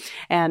 Neighborhood.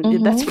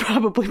 And that's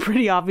probably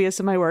pretty obvious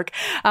in my work.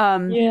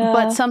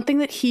 But something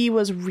that he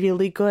was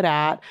really good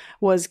at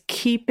was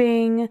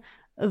keeping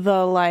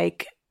the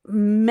like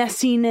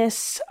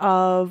messiness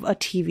of a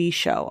TV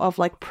show, of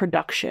like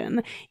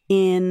production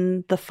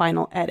in the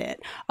final edit,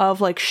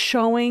 of like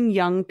showing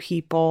young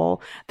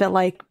people that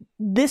like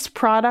this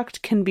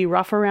product can be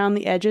rough around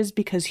the edges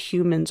because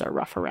humans are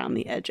rough around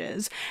the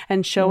edges,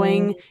 and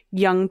showing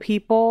young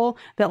people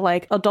that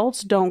like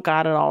adults don't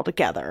got it all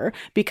together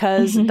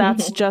because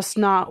that's just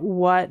not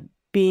what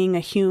being a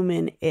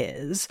human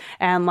is.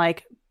 And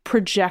like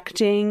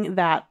projecting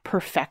that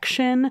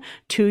perfection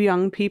to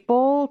young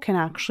people can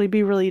actually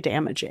be really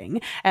damaging.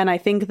 And I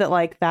think that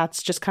like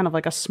that's just kind of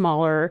like a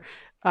smaller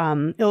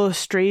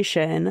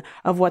illustration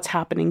of what's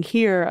happening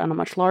here on a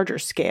much larger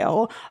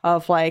scale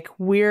of like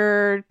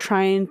we're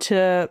trying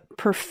to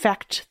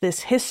perfect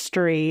this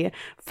history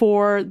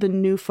for the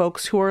new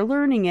folks who are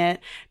learning it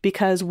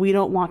because we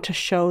don't want to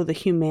show the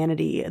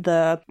humanity,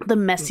 the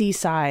messy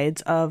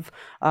sides of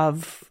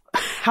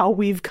how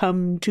we've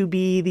come to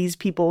be these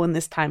people in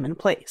this time and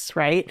place,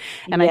 right?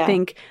 And I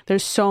think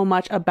there's so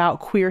much about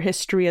queer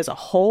history as a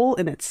whole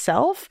in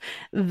itself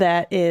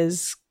that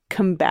is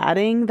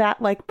combating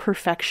that like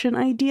perfection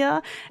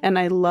idea. And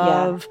I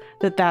love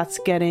that that's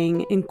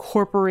getting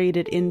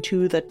incorporated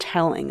into the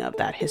telling of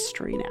that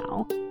history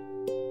now.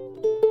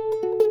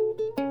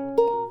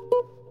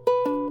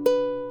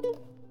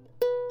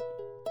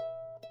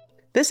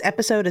 This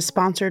episode is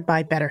sponsored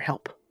by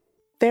BetterHelp.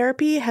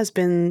 Therapy has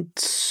been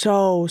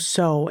so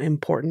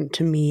important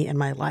to me in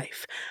my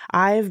life.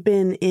 I've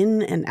been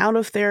in and out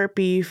of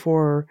therapy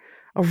for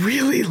a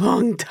really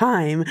long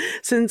time,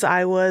 since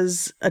I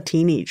was a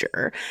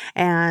teenager,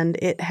 and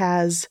it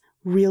has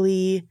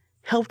really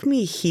helped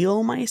me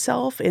heal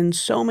myself in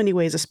so many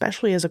ways,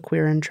 especially as a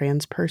queer and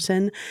trans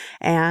person,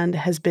 and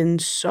has been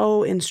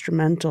so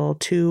instrumental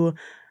to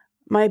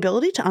my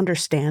ability to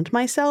understand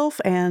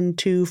myself and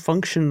to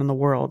function in the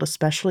world,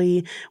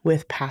 especially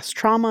with past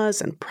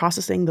traumas and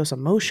processing those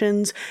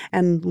emotions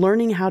and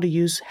learning how to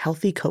use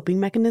healthy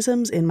coping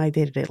mechanisms in my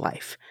day-to-day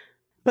life.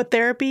 But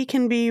therapy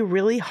can be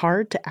really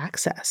hard to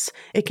access.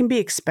 It can be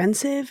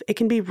expensive. It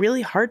can be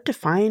really hard to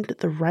find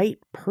the right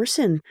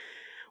person.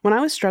 When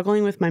I was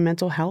struggling with my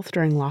mental health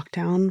during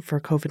lockdown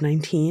for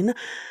COVID-19,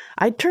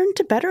 I turned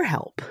to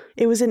BetterHelp.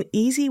 It was an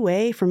easy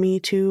way for me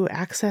to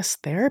access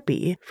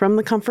therapy from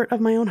the comfort of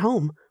my own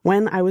home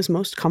when I was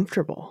most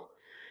comfortable.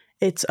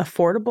 It's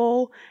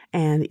affordable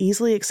and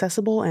easily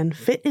accessible and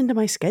fit into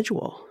my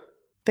schedule.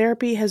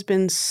 Therapy has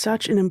been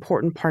such an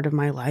important part of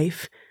my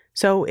life.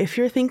 So if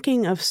you're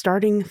thinking of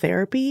starting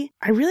therapy,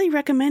 I really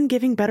recommend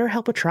giving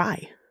BetterHelp a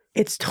try.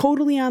 It's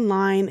totally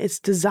online, it's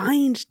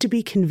designed to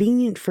be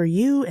convenient for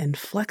you and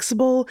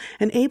flexible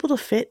and able to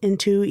fit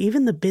into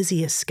even the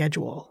busiest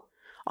schedule.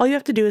 All you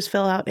have to do is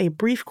fill out a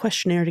brief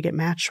questionnaire to get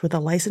matched with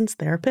a licensed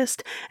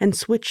therapist and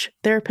switch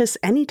therapists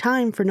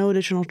anytime for no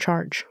additional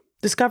charge.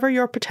 Discover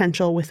your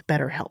potential with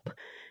BetterHelp.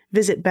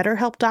 Visit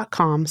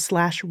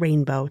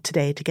betterhelp.com/rainbow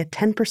today to get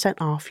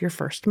 10% off your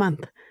first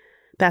month.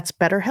 That's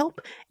BetterHelp,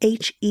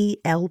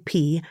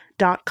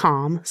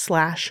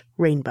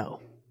 HELP.com/rainbow.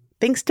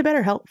 Thanks to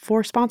BetterHelp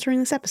for sponsoring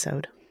this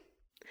episode.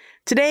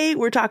 Today,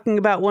 we're talking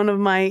about one of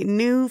my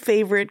new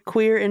favorite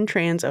queer and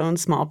trans-owned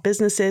small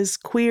businesses,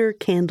 Queer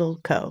Candle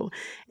Co.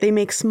 They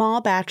make small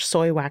batch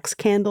soy wax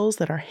candles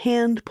that are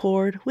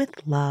hand-poured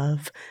with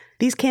love.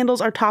 These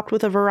candles are topped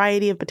with a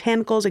variety of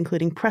botanicals,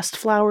 including pressed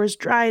flowers,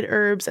 dried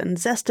herbs, and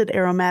zested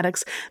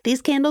aromatics.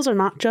 These candles are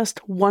not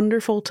just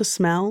wonderful to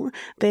smell,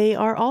 they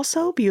are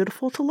also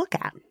beautiful to look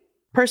at.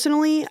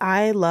 Personally,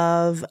 I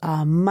love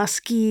a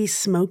musky,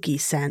 smoky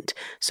scent,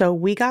 so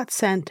we got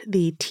sent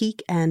the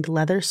teak and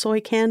leather soy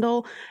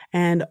candle,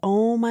 and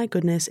oh my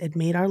goodness, it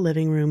made our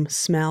living room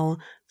smell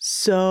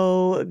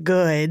so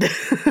good.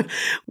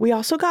 We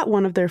also got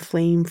one of their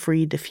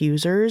flame-free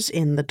diffusers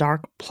in the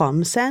dark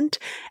plum scent,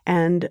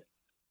 and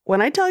when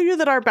I tell you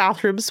that our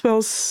bathroom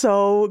smells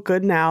so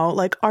good now,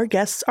 like our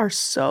guests are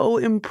so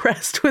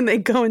impressed when they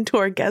go into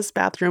our guest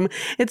bathroom.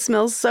 It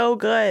smells so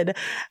good.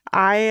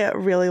 I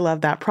really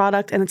love that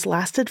product, and it's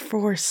lasted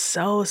for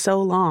so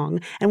long.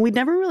 And we'd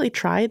never really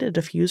tried a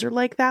diffuser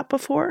like that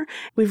before.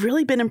 We've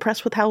really been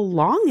impressed with how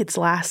long it's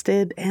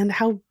lasted and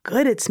how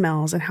good it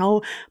smells and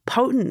how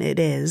potent it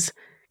is.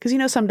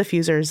 Because some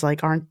diffusers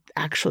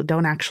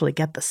don't actually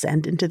get the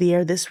scent into the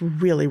air. This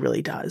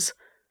really does.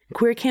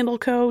 Queer Candle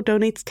Co.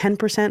 donates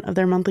 10% of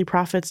their monthly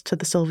profits to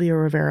the Sylvia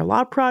Rivera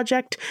Law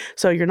Project,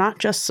 so you're not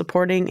just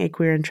supporting a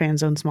queer and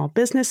trans-owned small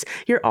business,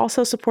 you're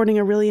also supporting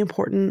a really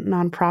important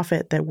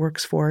nonprofit that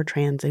works for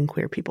trans and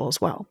queer people as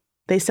well.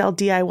 They sell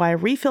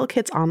DIY refill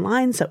kits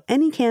online, so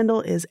any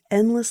candle is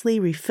endlessly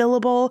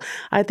refillable.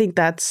 I think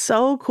that's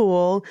so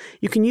cool.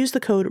 You can use the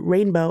code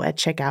RAINBOW at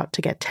checkout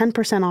to get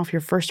 10% off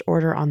your first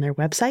order on their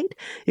website.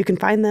 You can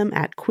find them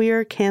at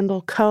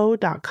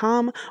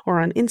queercandleco.com or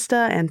on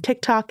Insta and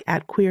TikTok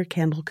at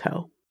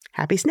queercandleco.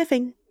 Happy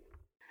sniffing!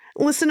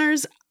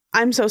 Listeners,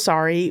 I'm so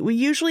sorry. We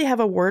usually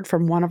have a word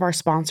from one of our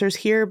sponsors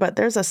here, but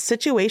there's a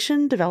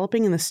situation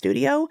developing in the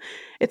studio.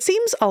 It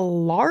seems a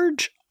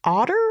large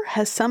otter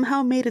has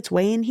somehow made its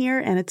way in here,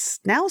 and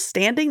it's now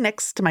standing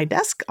next to my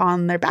desk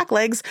on their back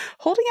legs,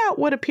 holding out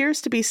what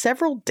appears to be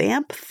several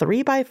damp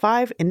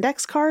 3x5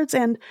 index cards.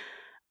 And,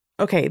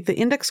 okay, the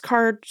index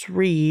cards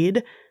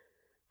read,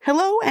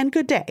 "Hello and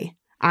good day.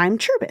 I'm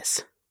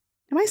Churbis."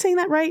 Am I saying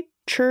that right?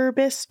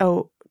 Churbis?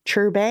 Oh,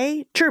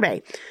 Churbay,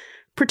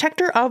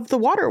 protector of the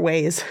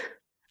waterways.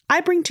 I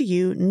bring to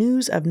you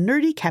news of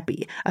Nerdy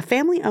Kepi, a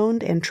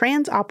family-owned and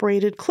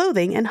trans-operated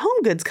clothing and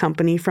home goods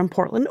company from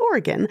Portland,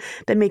 Oregon,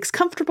 that makes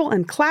comfortable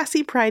and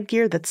classy pride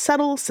gear that's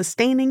subtle,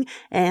 sustaining,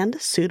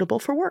 and suitable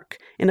for work,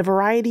 in a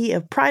variety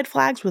of pride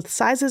flags with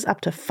sizes up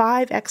to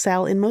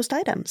 5XL in most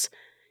items.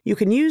 You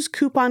can use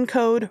coupon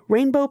code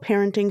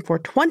RAINBOWPARENTING for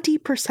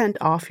 20%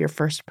 off your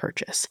first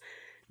purchase.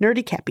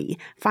 Nerdy Kepi.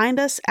 Find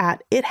us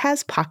at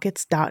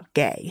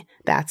ithaspockets.gay.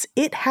 That's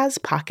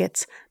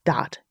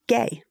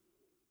ithaspockets.gay.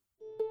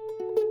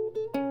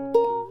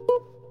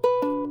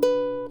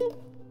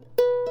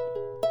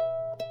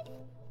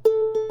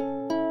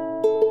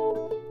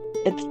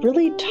 It's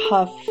really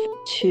tough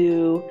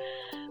to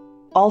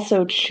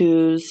also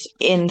choose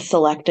in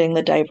selecting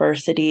the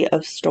diversity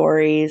of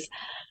stories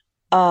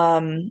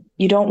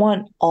You don't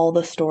want all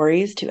the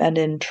stories to end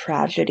in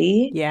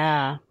tragedy,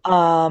 Yeah.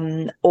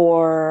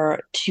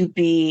 or to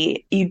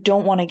be, you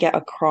don't want to get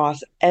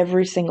across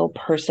every single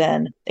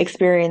person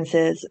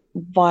experiences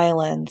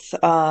violence,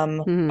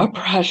 Hmm.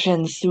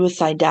 oppression,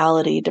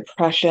 suicidality,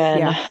 depression,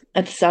 Yeah.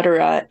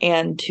 etc.,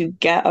 and to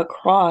get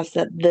across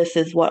that this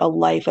is what a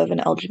life of an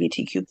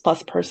LGBTQ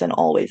plus person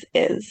always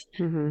is.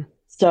 Hmm.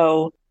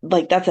 So,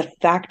 like, that's a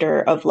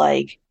factor of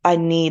like, I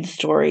need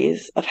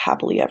stories of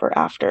happily ever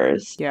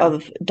afters, Yeah.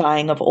 of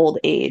dying of old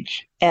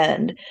age.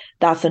 And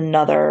that's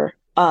another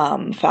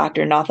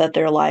factor, not that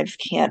their lives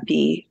can't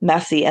be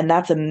messy. And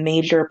that's a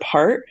major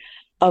part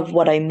of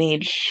what I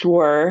made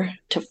sure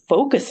to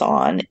focus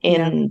on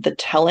Yeah. in the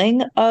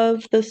telling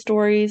of the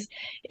stories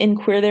in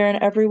Queer There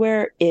and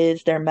Everywhere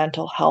is their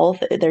mental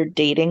health, their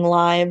dating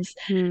lives,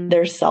 Mm.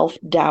 their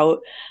self-doubt,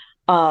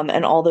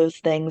 and all those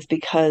things,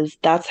 because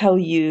that's how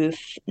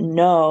youth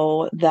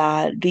know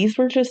that these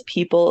were just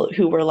people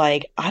who were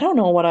like, I don't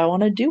know what I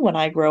want to do when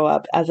I grow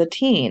up as a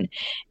teen.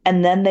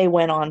 And then they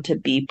went on to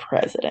be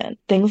president,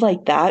 things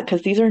like that,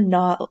 because these are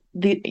not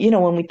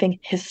when we think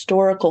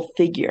historical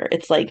figure,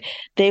 it's like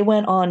they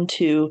went on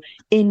to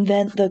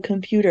invent the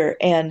computer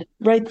and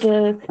write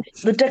the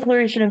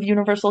Declaration of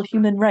Universal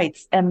Human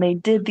Rights, and they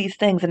did these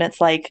things. And it's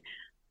like,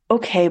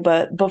 okay,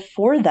 but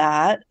before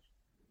that,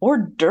 or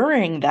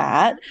during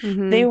that,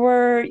 Hmm. they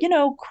were,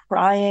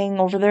 crying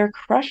over their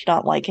crush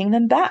not liking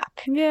them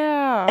back.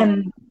 Yeah.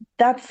 And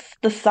that's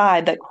the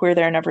side that Queer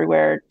There and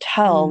Everywhere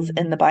tells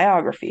in Mm. the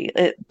biography.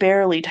 It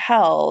barely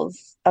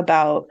tells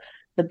about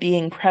the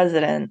being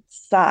president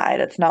side.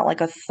 It's not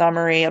like a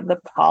summary of the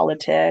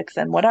politics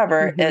and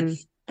whatever. Hmm.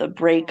 It's the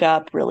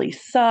breakup really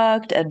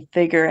sucked and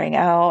figuring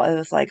out. I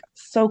was like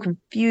so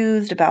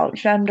confused about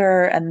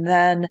gender. And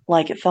then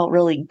like it felt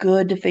really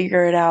good to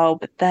figure it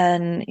out, but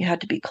then you had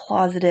to be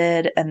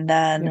closeted. And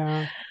then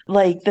Yeah.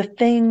 like the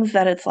things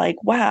that it's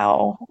like,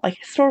 wow, like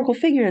historical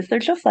figures, they're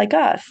just like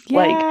us.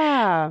 Like,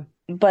 Yeah.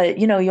 but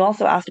you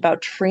also asked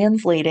about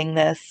translating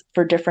this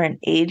for different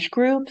age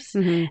groups.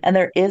 Hmm. And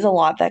there is a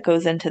lot that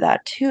goes into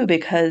that too,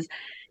 because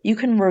you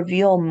can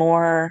reveal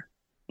more,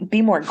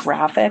 be more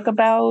graphic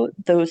about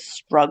those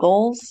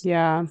struggles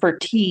Yeah. for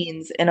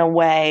teens in a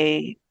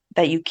way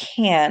that you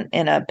can't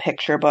in a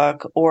picture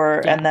book,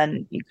 or, Yeah. and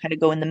then you kind of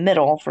go in the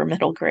middle for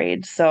middle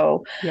grade.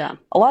 So Yeah.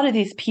 a lot of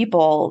these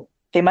people,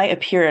 they might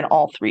appear in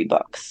all three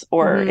books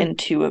or Hmm. in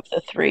two of the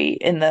three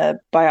in the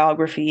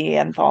biography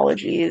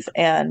anthologies.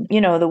 And,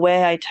 the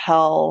way I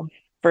tell,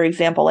 for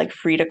example, like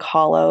Frida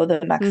Kahlo,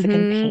 the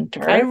Mexican I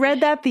painter. read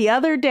that the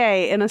other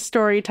day in a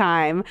story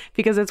time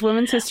because it's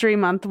Women's History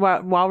Month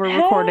while we're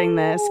recording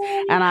this.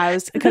 And I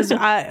was, because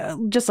I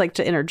just like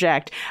to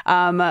interject,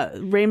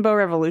 Rainbow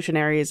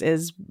Revolutionaries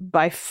is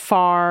by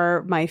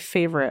far my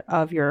favorite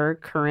of your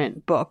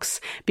current books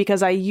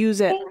because I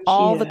use it Thank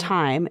all the you.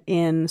 time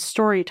in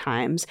story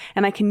times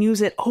and I can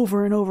use it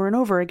over and over and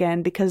over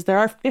again because there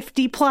are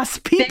 50 plus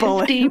people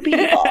 50 in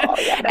people.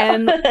 it. Yeah,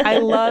 And I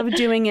love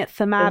doing it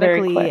they're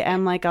very thematically quick.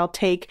 and like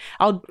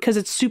because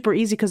it's super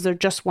easy because they're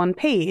just one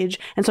page.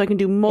 And so I can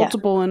do Yeah.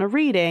 multiple in a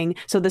reading.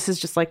 So this is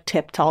just like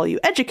tip to all you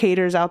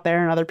educators out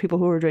there and other people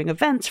who are doing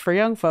events for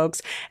young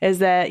folks is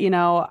that,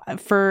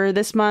 for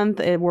this month,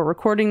 we're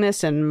recording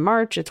this in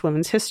March, it's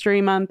Women's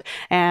History Month.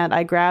 And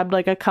I grabbed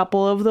like a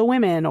couple of the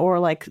women or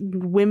like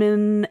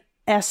women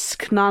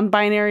esque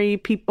non-binary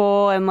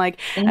people and like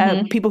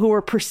Hmm. people who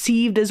were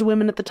perceived as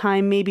women at the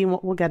time. Maybe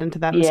we'll get into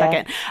that in a Yeah.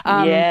 second.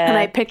 And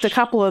I Yeah. picked a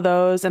couple of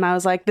those, and I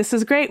was like, "This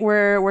is great.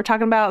 We're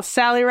talking about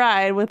Sally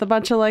Ride with a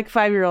bunch of like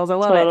 5-year-olds. I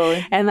love it."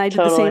 Totally. And I did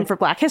the same Totally. for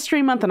Black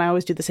History Month, and I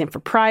always do the same for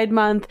Pride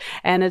Month.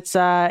 And it's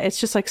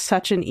just like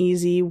such an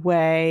easy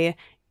way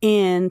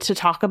in to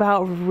talk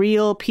about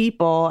real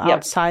people Yep.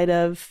 outside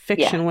of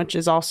fiction, Yeah. which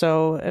is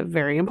also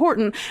very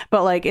important.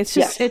 But like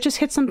Yes. it just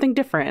hits something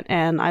different,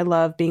 and I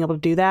love being able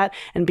to do that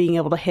and being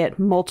able to hit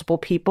multiple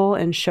people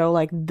and show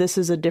like this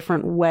is a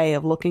different way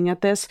of looking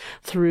at this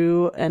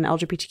through an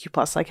LGBTQ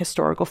plus like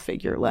historical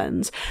figure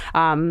lens.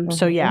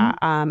 So yeah,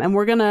 Hmm. and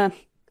we're gonna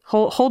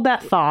hold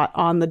that thought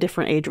on the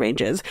different age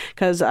ranges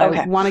because I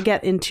Okay. want to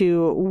get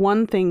into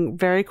one thing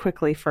very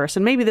quickly first,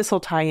 and maybe this will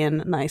tie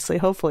in nicely.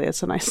 Hopefully,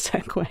 it's a nice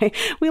segue.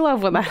 We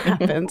love when that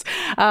happens.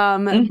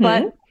 Hmm.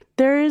 But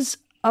there's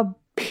a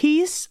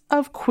piece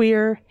of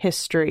queer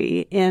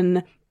history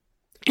in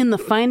the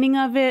finding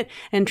of it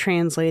and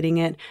translating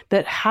it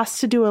that has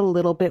to do a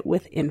little bit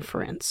with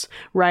inference,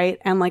 right?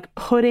 And like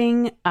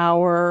putting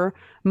our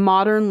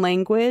modern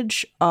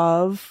language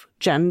of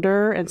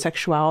gender and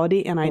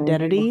sexuality and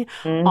identity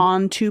Hmm.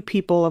 onto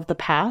people of the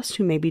past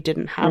who maybe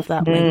didn't have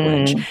that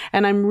language. Hmm.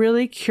 And I'm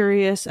really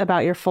curious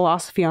about your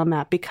philosophy on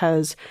that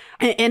because,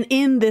 and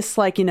in this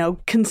like,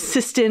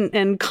 consistent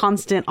and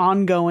constant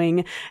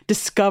ongoing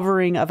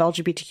discovering of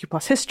LGBTQ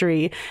plus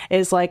history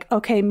is like,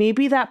 okay,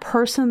 maybe that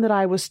person that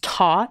I was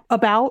taught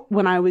about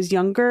when I was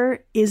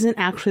younger isn't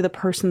actually the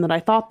person that I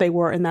thought they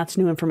were. And that's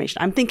new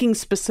information. I'm thinking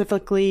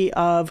specifically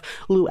of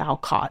Lou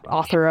Alcott,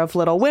 author of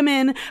Little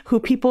Women, who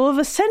people have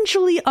essentially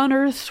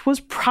unearthed was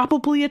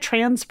probably a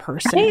trans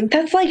person. Right?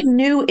 That's like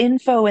new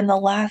info in the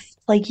last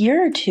like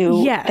year or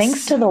two,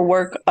 thanks to the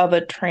work of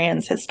a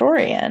trans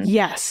historian.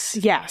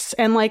 Yes.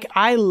 And like,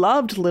 I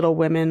loved Little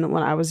Women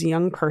when I was a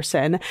young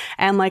person,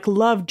 and like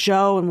loved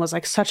Joe, and was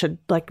like such a,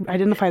 like,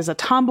 identify as a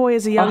tomboy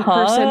as a young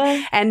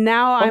person. And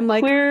now I'm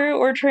like, queer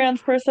or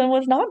trans person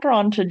was not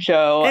drawn to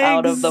Joe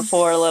out of the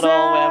four Little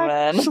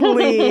Women.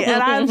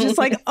 And I'm just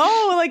like,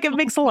 oh, like it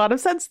makes a lot of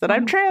sense that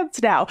I'm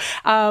trans now.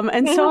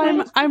 And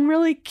so I'm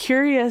really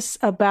curious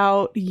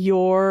about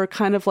your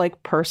kind of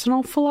like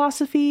personal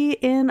philosophy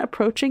in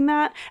approaching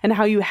that, and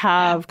how you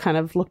have kind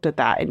of looked at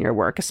that in your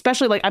work,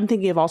 especially like I'm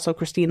thinking of also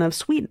Christina of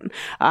Sweden,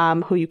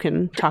 who you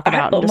can talk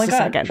about in just a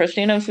second.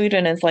 Christina of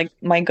Sweden is like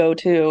my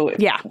go-to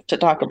to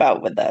talk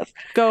about with this.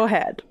 Go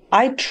ahead.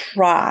 I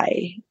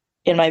try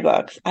in my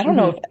books. I don't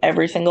know if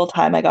every single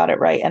time I got it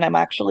right, and I'm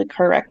actually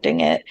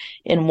correcting it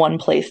in one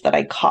place that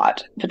I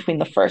caught between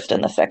the first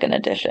and the second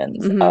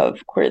editions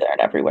of Queer There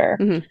and Everywhere.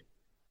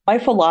 My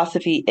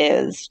philosophy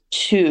is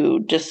to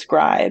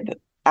describe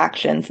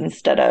actions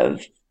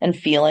and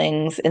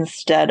feelings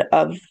instead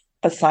of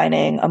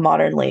assigning a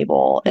modern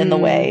label in the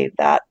way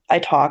that I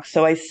talk.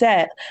 So I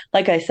said,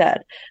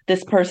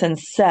 this person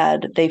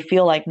said they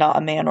feel like not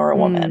a man or a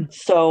woman.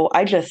 So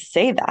I just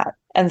say that.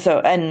 And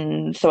so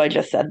I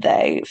just said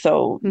they.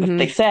 So if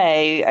they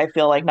say I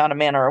feel like not a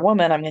man or a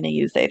woman, I'm going to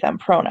use they, them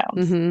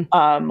pronouns.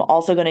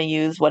 Also going to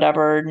use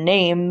whatever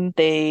name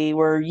they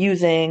were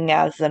using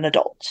as an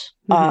adult,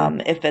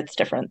 if it's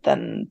different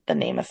than the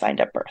name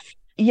assigned at birth.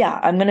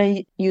 Yeah, I'm going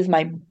to use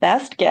my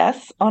best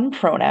guess on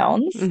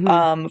pronouns,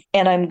 and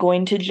I'm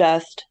going to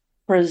just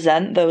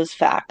present those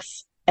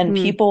facts. And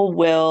people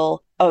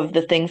will, of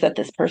the things that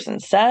this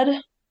person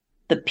said,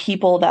 the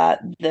people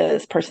that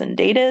this person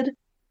dated,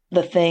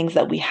 the things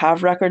that we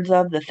have records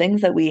of, the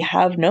things that we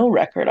have no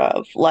record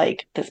of,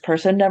 like this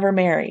person never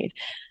married.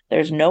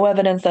 There's no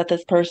evidence that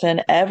this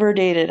person ever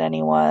dated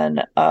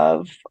anyone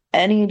of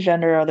any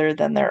gender other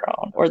than their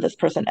own, or this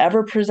person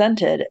ever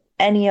presented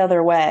any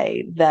other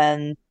way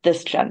than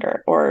this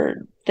gender, or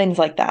things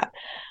like that.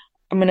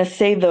 I'm going to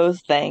say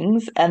those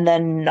things and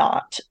then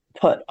not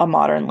put a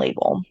modern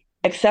label,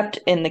 except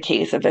in the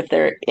case of if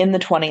they're in the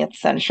 20th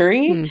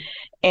century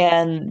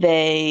and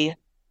they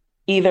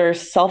either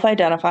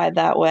self-identified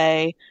that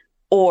way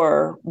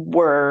or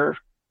were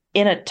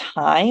in a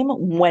time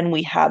when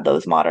we had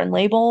those modern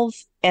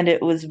labels and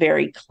it was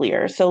very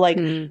clear. So like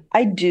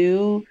I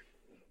do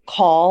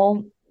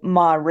call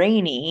Ma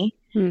Rainey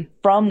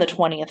from the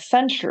 20th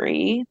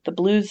century, the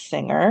blues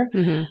singer,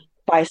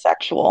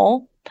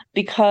 bisexual,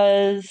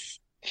 because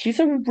she's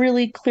a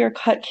really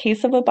clear-cut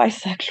case of a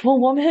bisexual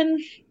woman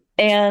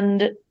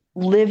and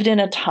lived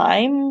in a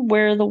time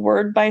where the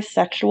word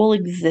bisexual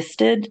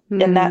existed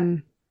in that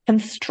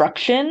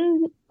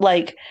construction.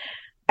 Like,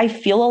 I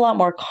feel a lot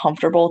more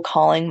comfortable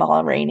calling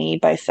Ma Rainey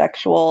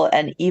bisexual,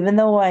 and even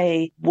though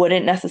I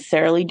wouldn't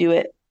necessarily do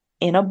it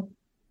in a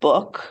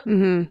book,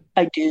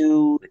 I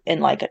do in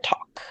like a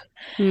talk.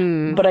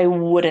 But I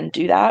wouldn't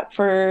do that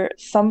for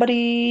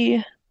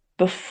somebody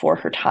before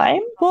her time.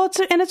 Well,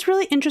 it's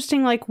really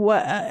interesting, like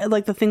what,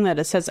 like the thing that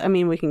it says. I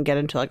mean, we can get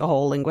into like a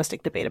whole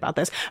linguistic debate about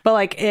this, but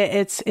like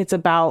it's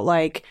about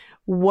like,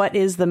 what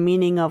is the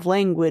meaning of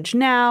language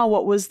now?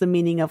 What was the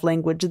meaning of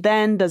language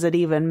then? Does it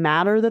even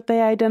matter that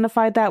they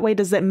identified that way?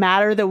 Does it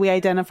matter that we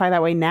identify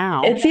that way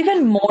now? It's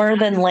even more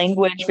than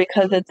language,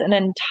 because it's an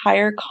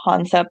entire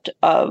concept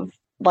of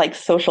like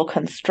social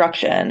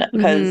construction.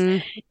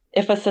 Because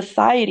if a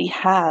society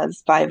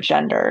has 5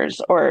 genders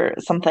or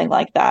something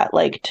like that,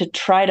 like to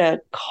try to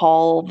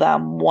call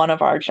them one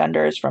of our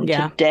genders from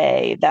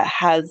today that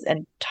has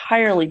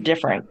entirely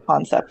different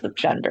concepts of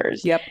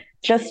genders.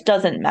 Just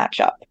doesn't match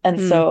up. And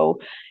so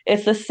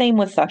it's the same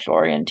with sexual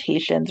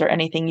orientations or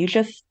anything.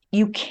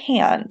 You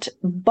can't.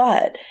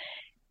 But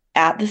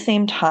at the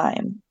same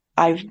time,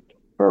 I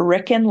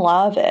frickin'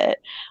 love it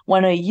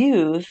when a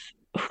youth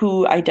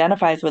who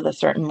identifies with a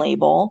certain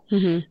label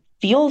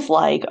feels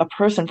like a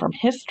person from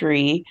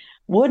history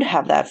would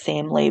have that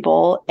same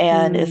label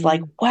and is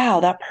like,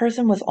 wow, that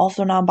person was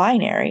also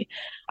non-binary.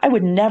 I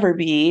would never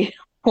be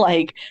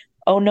like,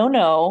 oh,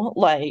 no,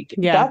 like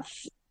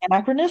that's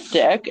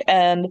anachronistic.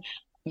 And,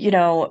 you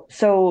know,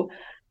 so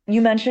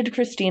you mentioned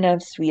Christina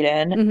of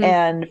Sweden,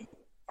 and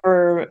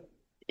for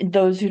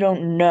those who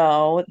don't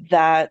know,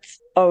 that's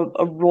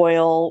a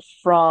royal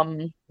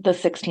from the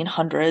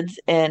 1600s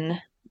in,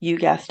 you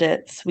guessed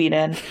it,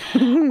 Sweden,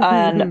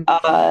 and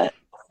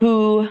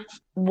who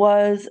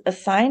was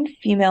assigned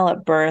female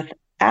at birth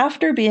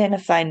after being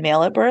assigned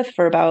male at birth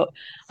for about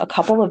a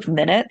couple of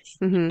minutes,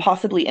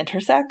 possibly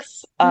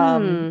intersex.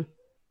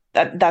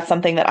 That's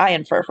something that I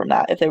infer from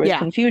that. If there was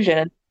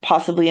confusion,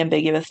 possibly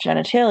ambiguous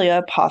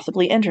genitalia,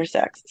 possibly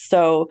intersex.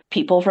 So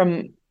people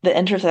from the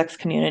intersex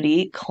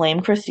community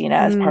claim Christina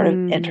as part of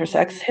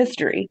intersex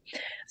history.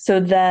 So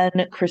then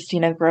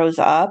Christina grows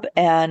up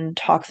and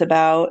talks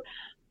about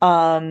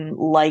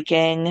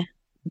liking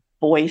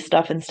boy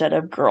stuff instead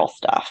of girl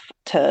stuff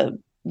to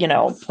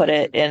put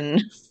it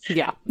in.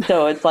 Yeah.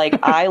 So it's like,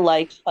 I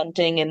like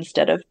hunting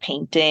instead of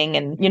painting,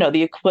 and,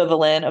 the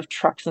equivalent of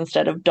trucks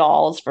instead of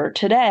dolls for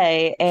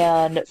today.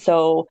 And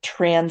so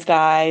trans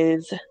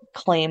guys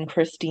claim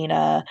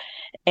Christina,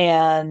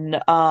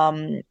 and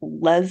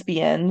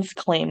lesbians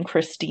claim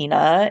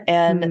Christina,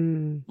 and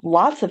Mm.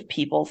 lots of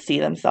people see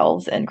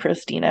themselves in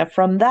Christina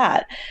from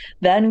that.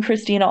 Then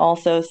Christina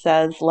also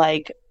says,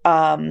 like,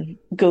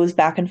 goes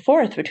back and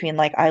forth between,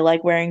 like, I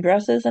like wearing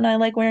dresses and I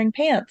like wearing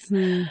pants.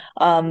 Mm.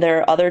 There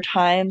are other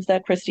times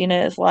that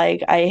Christina is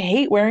like, I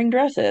hate wearing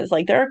dresses.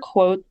 Like, there are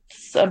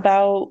quotes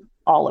about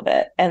all of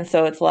it. And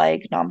so it's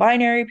like,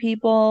 non-binary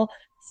people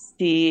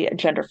see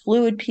gender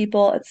fluid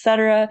people,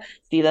 etc.,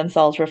 see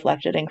themselves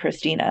reflected in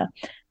Christina.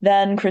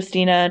 Then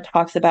Christina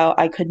talks about,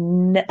 I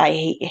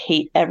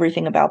hate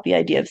everything about the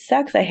idea of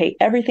sex. I hate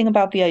everything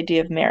about the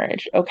idea of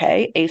marriage.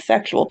 Okay,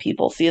 asexual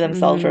people see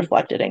themselves Mm-hmm.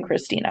 reflected in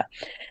Christina.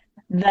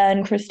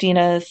 Then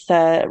Christina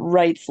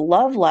writes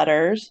love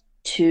letters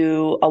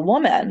to a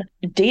woman,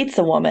 dates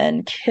a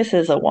woman,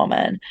 kisses a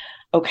woman.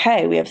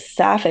 Okay, we have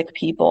sapphic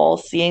people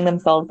seeing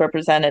themselves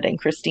represented in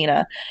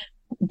Christina.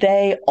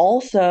 They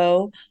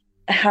also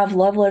have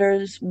love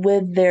letters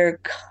with their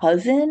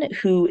cousin,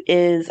 who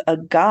is a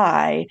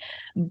guy,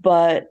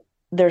 but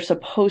they're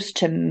supposed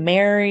to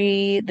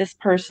marry this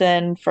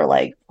person for,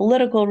 like,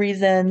 political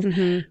reasons,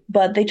 Mm-hmm.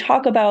 but they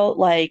talk about,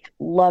 like,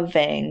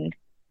 loving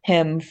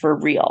him for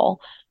real.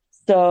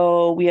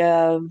 So we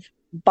have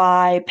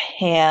bi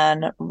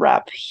pan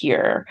rep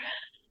here.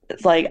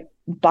 It's like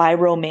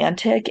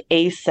biromantic,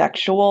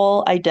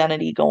 asexual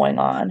identity going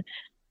on.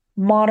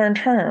 Modern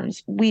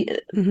terms.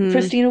 Mm-hmm.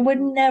 Christina would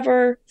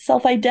never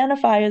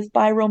self-identify as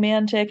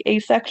biromantic,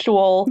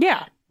 asexual,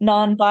 Yeah.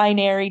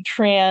 non-binary,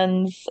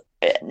 trans,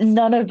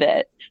 none of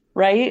it,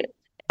 right?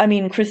 I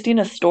mean,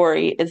 Christina's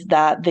story is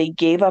that they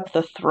gave up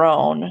the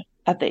throne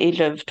at the age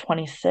of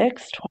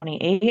 26,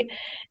 28,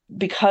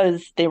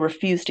 because they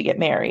refused to get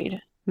married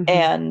Mm-hmm.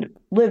 and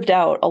lived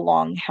out a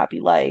long,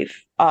 happy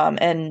life.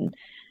 And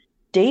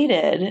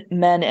dated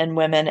men and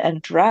women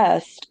and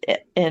dressed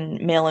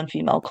in male and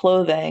female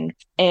clothing,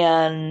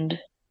 and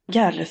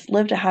yeah, just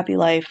lived a happy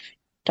life,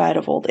 died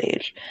of old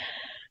age.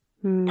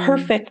 Mm.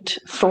 Perfect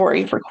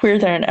story for queer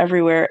there and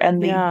everywhere,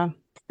 and the Yeah.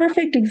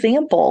 perfect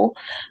example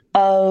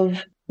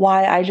of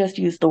why I just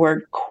used the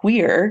word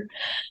queer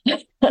for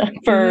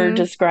Mm-hmm.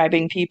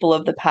 describing people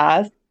of the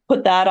past.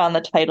 Put that on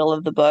the title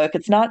of the book.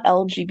 It's not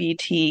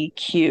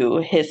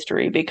LGBTQ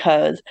history,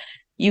 because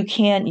you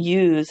can't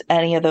use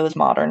any of those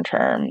modern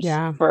terms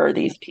Yeah. for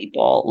these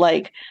people.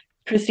 Like,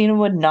 Christina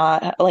would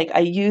not, like, I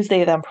use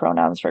they them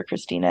pronouns for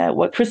Christina.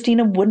 What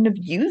Christina wouldn't have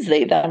used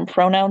they them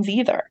pronouns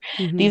either.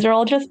 Mm-hmm. These are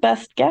all just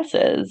best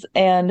guesses.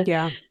 And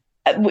Yeah.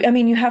 I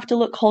mean, you have to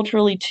look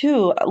culturally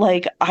too.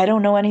 Like, I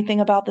don't know anything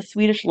about the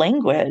Swedish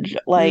language,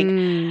 like,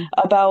 Mm.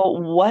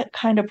 about what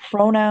kind of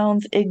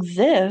pronouns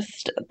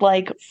exist,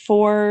 like,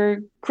 for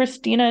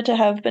Christina to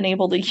have been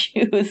able to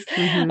use,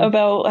 Mm-hmm.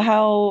 about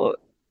how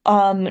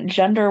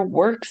gender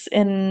works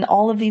in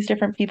all of these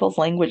different people's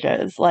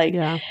languages. Like,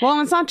 Yeah. Well,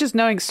 and it's not just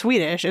knowing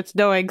Swedish, it's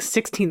knowing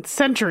 16th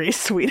century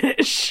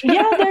Swedish.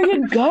 yeah, there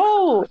you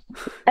go.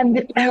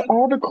 And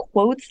all the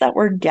quotes that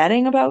we're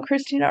getting about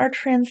Christina are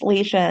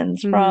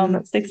translations Mm-hmm.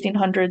 from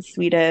 1600s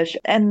Swedish.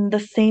 And the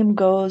same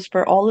goes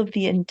for all of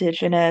the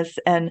indigenous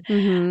and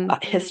Mm-hmm.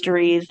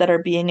 histories that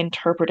are being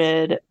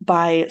interpreted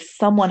by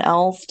someone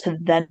else to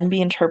then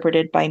be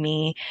interpreted by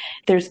me.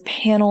 There's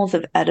panels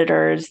of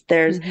editors.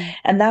 Mm-hmm.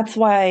 And that's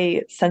why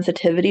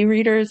sensitivity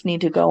readers need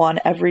to go on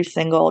every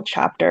single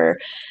chapter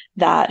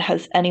that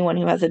has anyone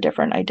who has a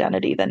different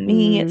identity than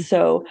me. Mm.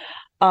 So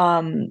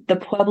the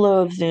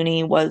Pueblo of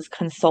Zuni was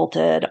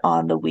consulted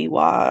on the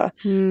Wiwa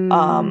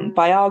Mm.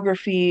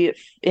 biography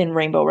in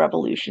Rainbow Yeah.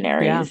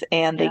 Revolutionaries,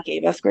 and they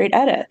gave us great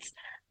edits.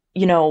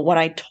 When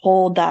I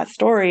told that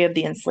story of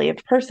the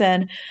enslaved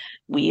person,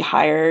 we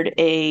hired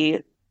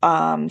a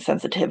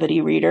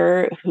sensitivity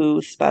reader who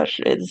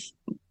is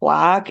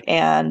Black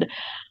and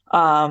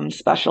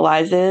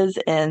specializes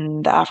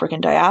in the African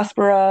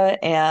diaspora,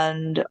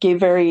 and gave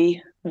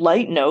very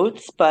light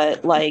notes,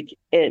 but, like,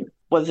 it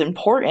was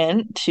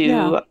important Yeah.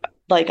 to,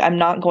 like, I'm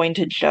not going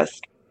to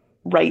just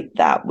write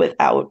that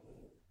without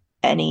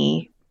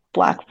any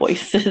Black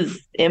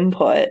voices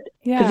input,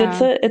 because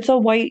Yeah. it's a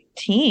white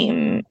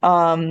team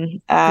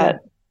Yeah.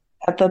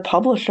 at the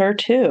publisher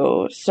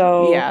too.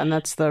 So Yeah, and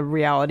that's the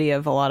reality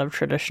of a lot of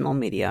traditional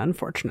media,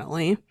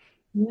 unfortunately.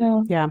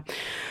 yeah. Yeah.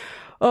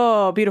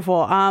 Oh,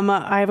 beautiful.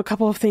 I have a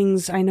couple of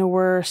things. I know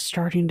we're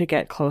starting to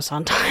get close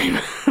on time.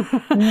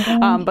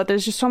 Mhm. But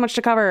there's just so much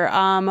to cover.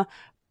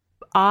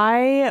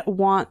 I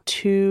want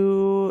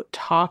to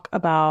talk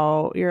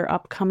about your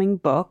upcoming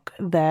book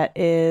that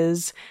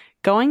is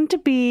going to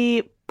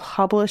be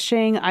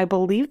publishing, I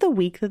believe, the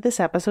week that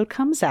this episode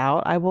comes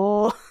out. I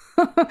will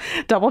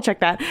double check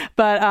that.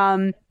 But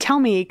tell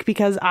me,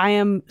 because I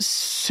am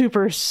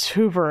super,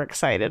 super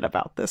excited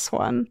about this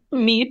one.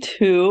 Me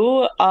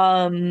too.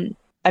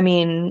 I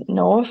mean,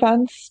 no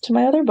offense to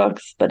my other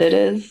books, but it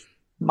is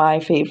my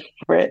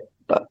favorite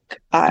book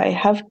I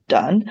have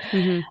done.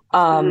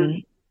 Mm-hmm.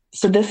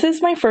 So this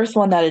is my first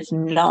one that is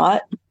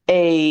not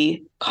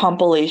a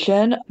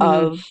compilation Mm-hmm.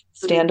 of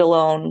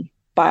standalone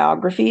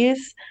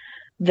biographies.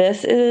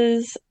 This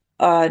is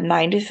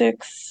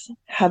 96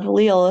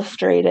 heavily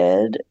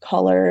illustrated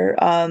color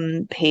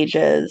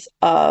pages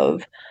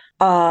of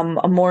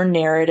a more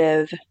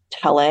narrative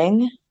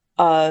telling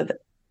of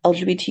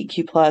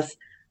LGBTQ plus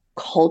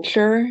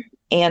culture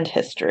and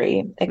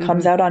history. It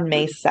comes Mm-hmm. out on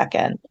May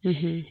 2nd.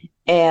 Mm-hmm.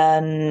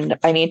 And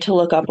I need to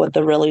look up what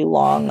the really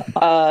long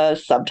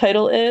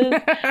subtitle is.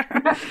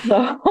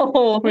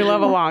 So, We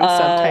love a long uh,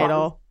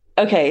 subtitle.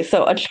 okay,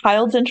 so A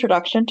Child's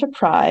Introduction to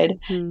Pride,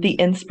 the Mm.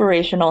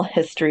 inspirational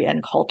history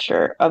and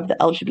culture of the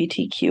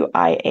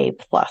LGBTQIA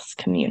plus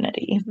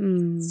community.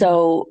 Mm.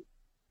 So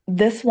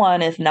this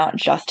one is not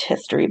just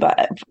history, but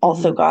I've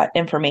also Mm-hmm. got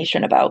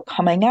information about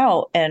coming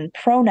out and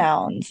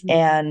pronouns Mm.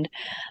 and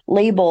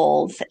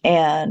labels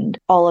and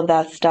all of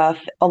that stuff,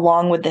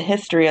 along with the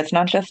history. It's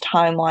not just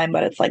timeline,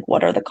 but it's like,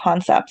 what are the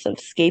concepts of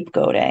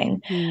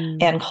scapegoating Mm.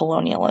 and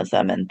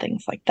colonialism and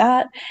things like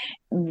that.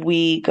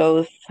 We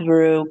go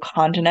through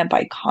continent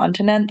by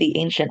continent, the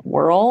ancient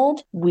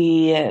world.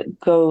 We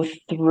go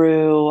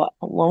through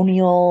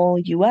colonial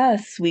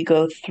US. We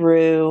go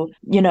through,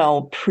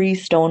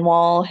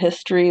 pre-Stonewall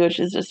history, which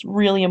is just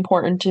really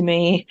important to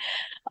me.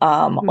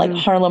 Like Mm-hmm.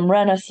 Harlem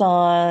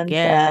Renaissance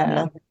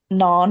Yeah. and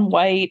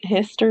non-white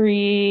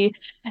history.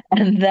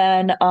 And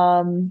then,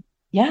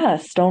 yeah,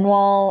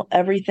 Stonewall,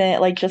 everything,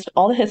 like just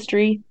all the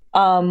history,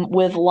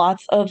 with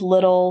lots of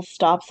little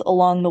stops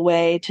along the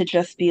way to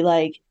just be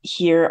like,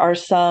 here are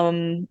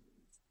some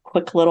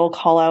quick little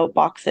call out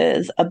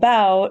boxes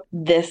about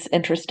this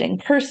interesting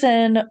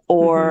person, Mm-hmm.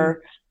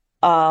 or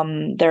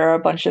there are a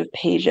bunch of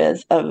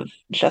pages of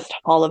just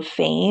Hall of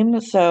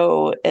Fame.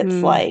 So it's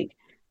Mm. like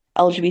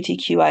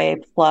LGBTQIA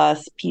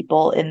plus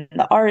people in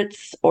the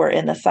arts or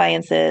in the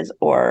sciences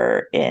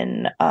or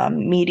in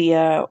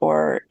media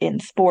or in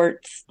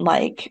sports,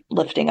 like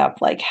lifting up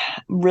like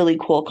really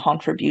cool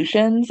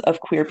contributions of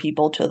queer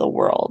people to the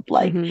world.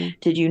 Like, Mm-hmm.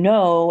 did you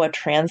know a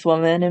trans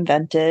woman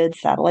invented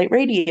satellite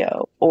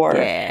radio or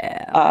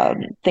Yeah.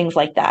 things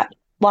like that?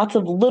 Lots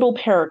of little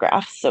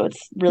paragraphs, so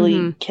it's really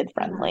Mm-hmm. kid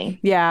friendly.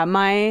 Yeah.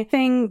 My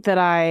thing that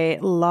I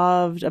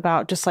loved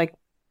about just like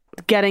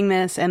getting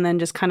this and then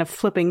just kind of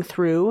flipping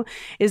through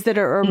is that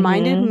it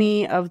reminded Hmm.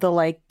 me of the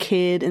like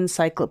kid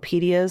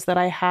encyclopedias that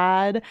I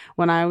had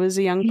when I was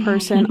a young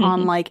person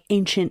on like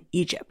ancient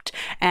Egypt.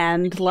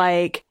 And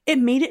like it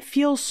made it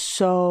feel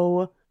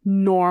so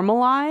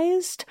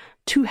normalized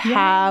to Yeah.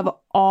 have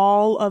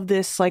all of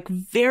this like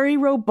very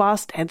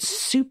robust and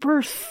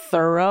super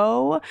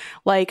thorough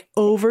like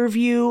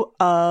overview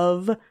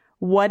of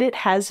what it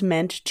has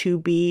meant to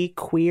be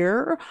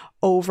queer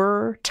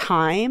over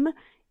time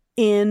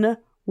in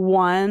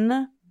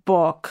one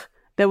book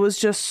that was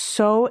just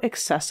so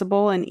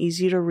accessible and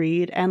easy to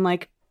read and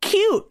like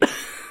cute.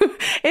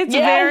 It's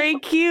Yes. very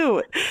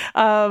cute.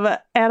 And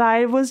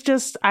I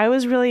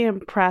was really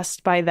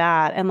impressed by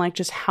that and like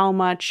just how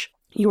much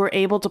you were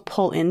able to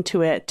pull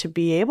into it to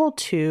be able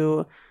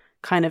to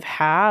kind of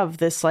have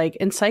this like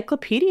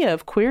encyclopedia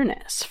of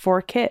queerness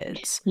for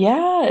kids.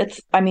 Yeah,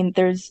 I mean,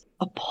 there's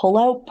a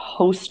pull-out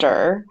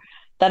poster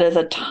that is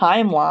a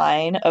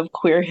timeline of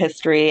queer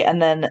history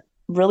and then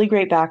really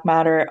great back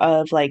matter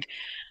of like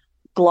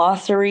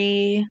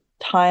glossary,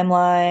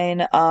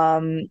 timeline,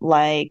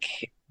 like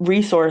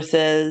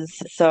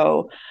resources.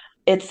 So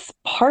it's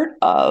part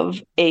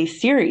of a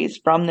series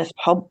from this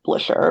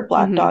publisher,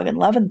 Black Mm-hmm. Dog and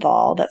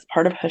Leventhal, that's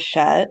part of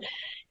Hachette,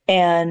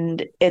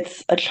 and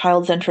it's a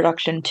child's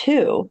introduction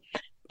too.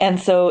 And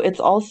so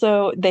it's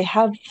also, they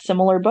have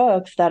similar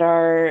books that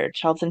are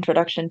child's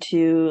introduction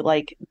to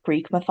like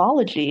Greek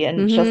mythology.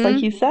 And just like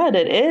Mm-hmm. you said,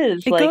 it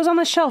is It like, goes on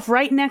the shelf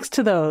right next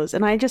to those.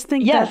 And I just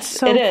think that's yes, it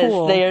so is.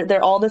 cool.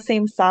 They're all the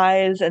same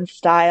size and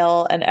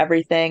style and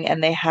everything.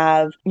 And they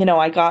have,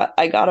 I got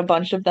a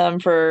bunch of them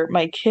for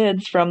my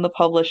kids from the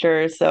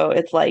publisher. So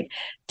it's like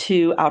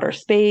to outer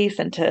space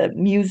and to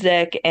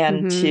music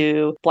and Mm-hmm.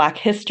 to Black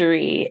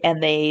history.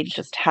 And they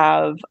just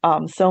have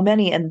so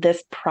many. And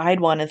this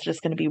Pride one is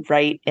just going to be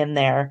right in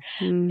there.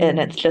 And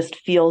it Mm. just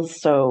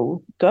feels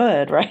so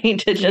good, right?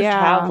 To just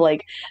have Yeah.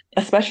 like,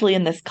 especially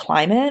in this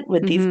climate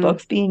with these Mm-hmm.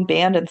 books being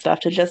banned and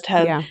stuff, to just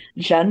have Yeah.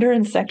 gender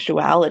and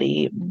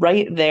sexuality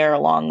right there,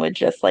 along with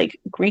just like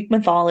Greek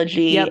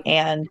mythology Yep.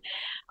 and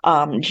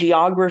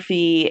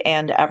geography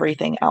and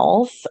everything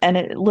else. And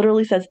it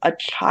literally says a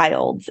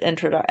child's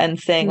intro and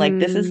saying like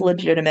this is Mm.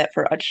 legitimate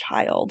for a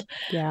child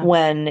Yeah.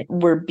 when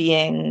we're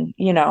being,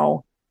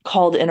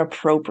 called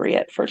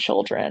inappropriate for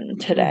children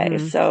today.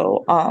 Mm-hmm.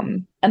 So,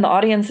 and the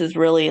audience is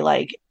really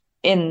like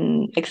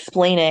in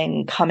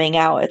explaining coming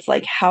out. It's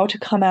like how to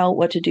come out,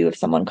 what to do if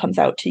someone comes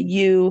out to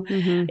you.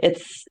 Mm-hmm.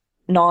 It's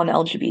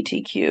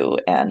non-LGBTQ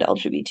and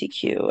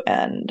LGBTQ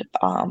and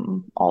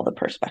all the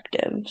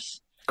perspectives.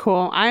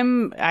 Cool.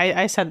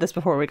 I said this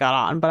before we got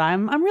on, but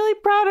I'm really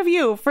proud of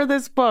you for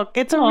this book.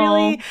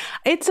 Oh,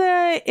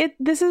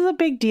 This is a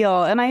big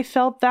deal. And I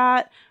felt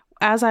that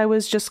as I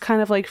was just kind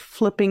of like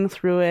flipping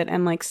through it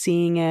and like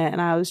seeing it,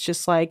 and I was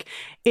just like,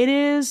 it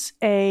is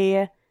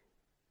a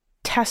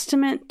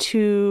testament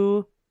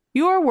to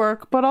your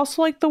work, but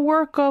also like the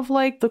work of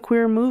like the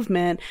queer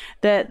movement,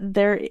 that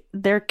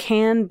there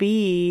can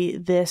be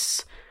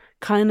this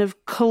kind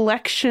of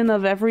collection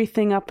of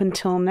everything up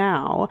until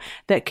now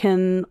that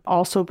can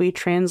also be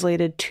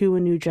translated to a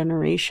new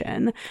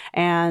generation.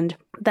 And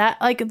that,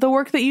 like, the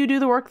work that you do,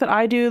 the work that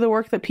I do, the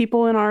work that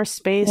people in our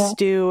space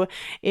do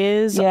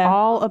is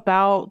all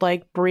about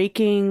like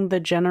breaking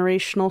the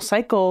generational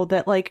cycle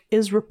that like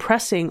is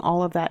repressing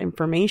all of that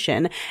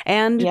information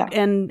and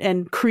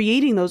and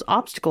creating those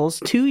obstacles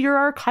to your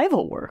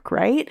archival work,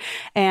 right?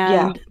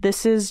 And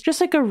this is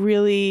just like a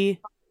really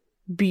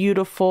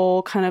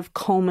beautiful kind of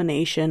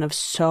culmination of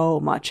so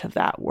much of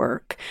that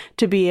work,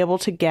 to be able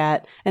to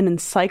get an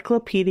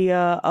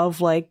encyclopedia of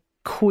like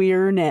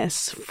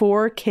queerness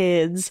for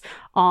kids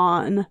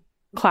on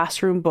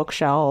classroom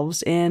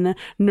bookshelves, in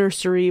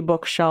nursery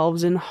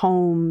bookshelves, in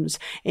homes,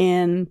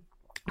 in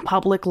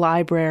public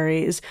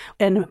libraries,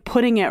 and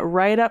putting it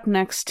right up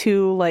next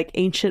to like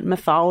ancient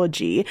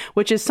mythology,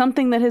 which is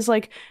something that has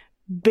like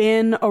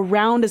been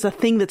around as a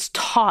thing that's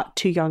taught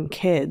to young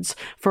kids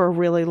for a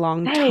really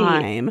long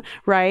time,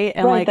 right?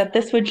 And like that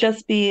this would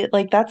just be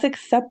like, that's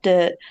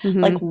accepted.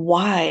 Like,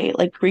 why?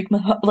 Like Greek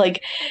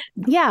like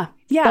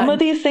some of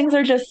these things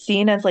are just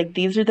seen as like,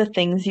 these are the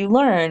things you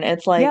learn.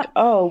 It's like,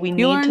 oh, we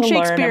need to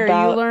learn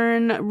about, you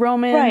learn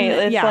Roman,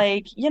 it's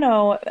like, you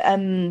know,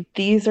 and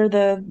these are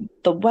the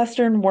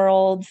Western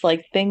world's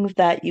like things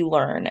that you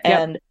learn,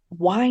 and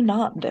why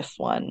not this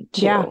one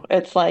too?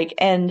 It's like,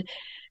 and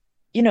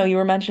you know, you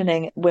were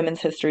mentioning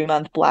Women's History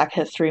Month, Black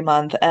History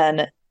Month,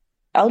 and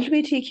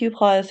LGBTQ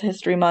plus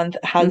History Month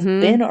has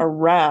been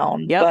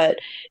around, but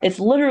it's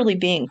literally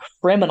being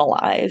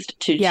criminalized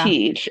to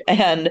teach.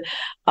 And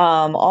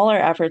all our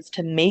efforts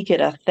to make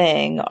it a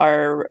thing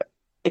are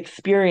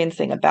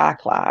experiencing a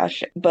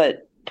backlash.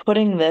 But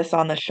putting this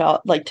on the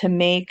shelf, like to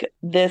make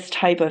this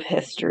type of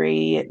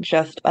history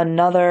just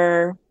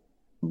another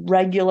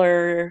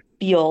regular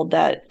field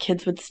that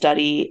kids would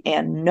study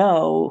and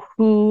know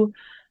who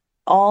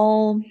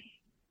all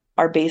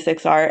our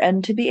basics are,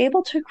 and to be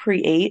able to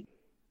create,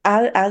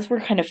 as we're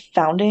kind of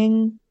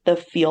founding the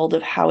field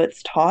of how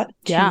it's taught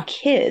to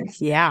kids,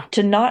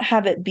 to not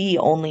have it be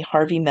only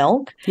Harvey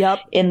Milk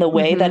in the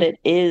way that it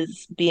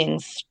is being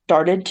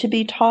started to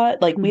be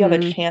taught. Like we have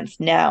a chance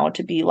now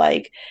to be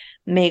like,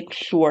 make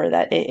sure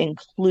that it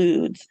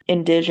includes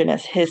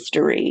Indigenous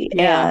history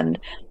and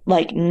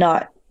like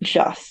not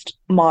just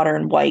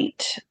modern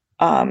white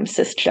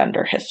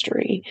cisgender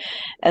history.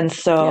 And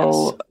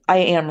so I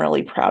am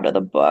really proud of the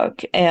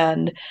book,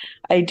 and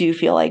I do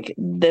feel like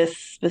this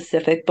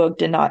specific book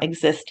did not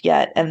exist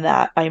yet, and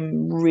that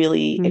I'm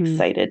really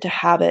excited to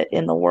have it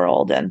in the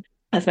world. And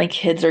as my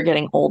kids are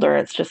getting older,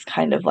 it's just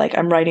kind of like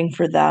I'm writing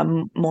for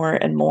them more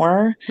and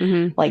more,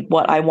 like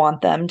what I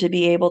want them to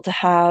be able to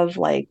have.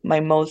 Like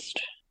my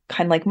most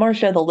kind of like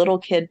Marcia, the little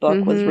kid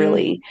book was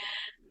really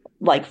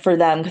like for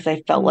them, because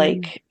I felt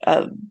like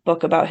a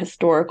book about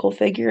historical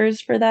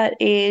figures for that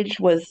age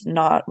was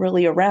not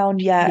really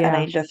around yet. And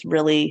I just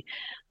really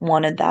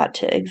wanted that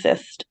to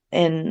exist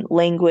in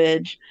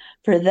language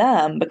for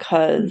them,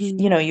 because,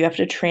 you know, you have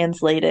to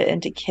translate it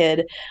into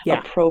kid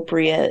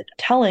appropriate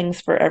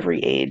tellings for every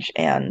age.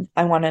 And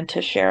I wanted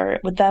to share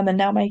it with them. And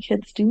now my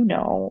kids do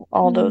know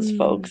all those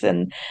folks.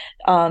 And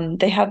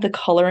they have the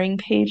coloring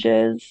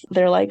pages.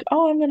 They're like,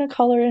 oh, I'm going to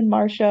color in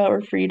Marcia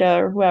or Frida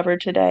or whoever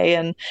today.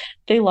 And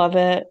they love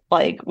it.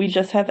 Like we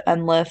just have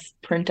endless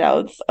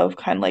printouts of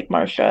kind of like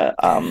Marcia,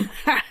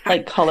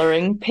 like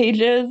coloring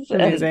pages.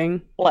 Amazing.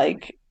 And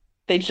like,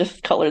 they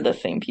just color the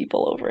same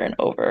people over and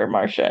over,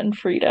 Marcia and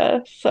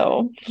Frida.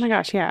 So, oh my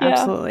gosh,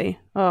 absolutely.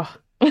 Oh,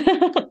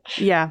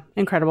 yeah,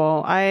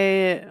 incredible.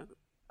 I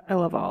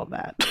love all of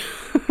that.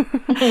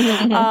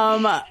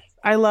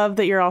 I love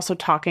that you're also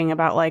talking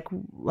about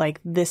like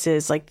this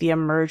is like the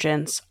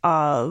emergence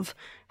of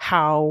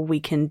how we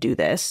can do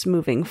this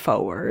moving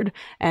forward,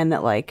 and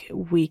that like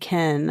we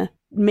can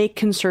make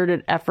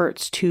concerted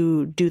efforts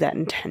to do that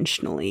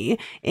intentionally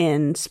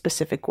in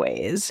specific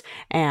ways.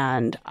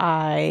 And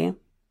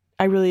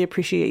I really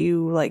appreciate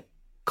you like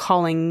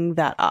calling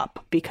that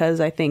up,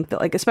 because I think that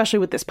like, especially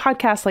with this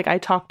podcast, like I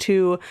talk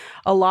to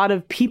a lot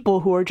of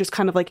people who are just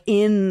kind of like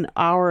in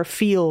our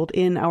field,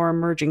 in our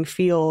emerging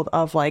field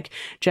of like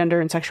gender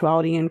and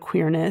sexuality and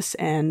queerness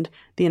and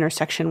the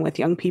intersection with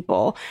young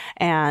people.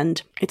 And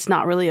it's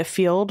not really a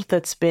field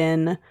that's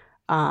been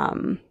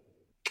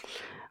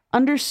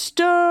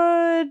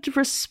understood,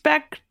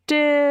 respected,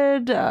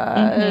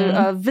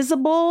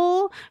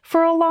 visible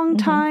for a long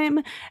time.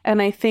 And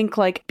I think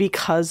like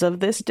because of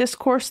this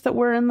discourse that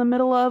we're in the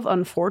middle of,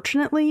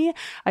 unfortunately,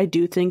 I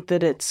do think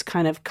that it's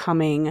kind of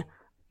coming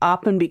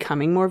up and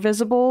becoming more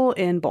visible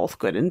in both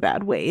good and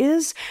bad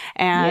ways.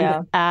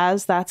 And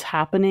as that's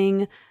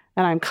happening,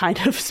 and I'm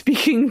kind of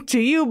speaking to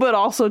you, but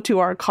also to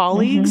our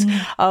colleagues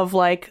of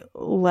like,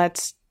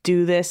 let's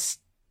do this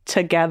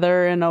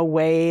together in a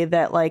way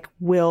that like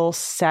will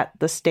set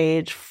the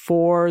stage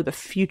for the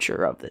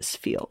future of this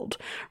field,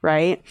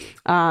 right?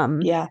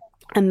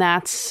 And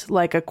that's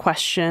like a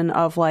question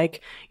of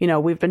like,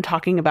 we've been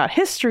talking about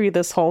history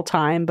this whole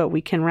time, but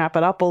we can wrap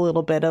it up a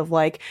little bit of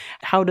like,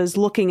 how does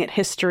looking at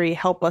history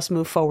help us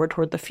move forward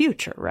toward the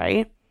future,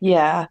 right?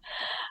 Yeah.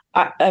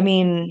 I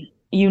mean,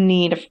 you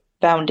need a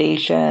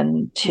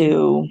foundation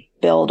to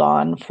build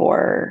on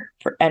for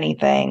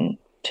anything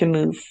to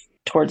move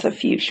towards the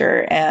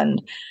future.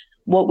 And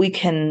what we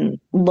can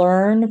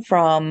learn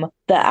from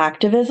the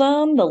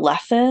activism, the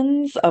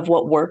lessons of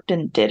what worked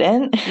and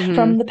didn't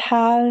from the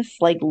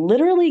past, like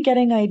literally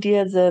getting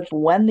ideas of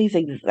when these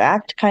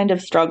exact kind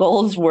of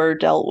struggles were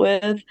dealt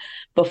with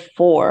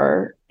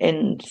before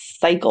in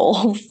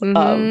cycles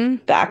of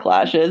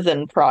backlashes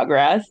and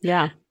progress.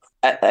 Yeah.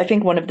 I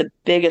think one of the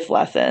biggest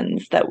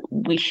lessons that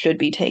we should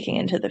be taking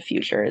into the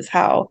future is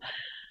how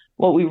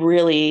what we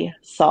really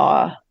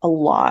saw a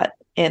lot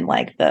in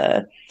like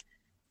the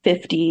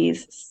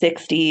 50s,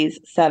 60s,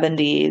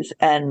 70s,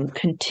 and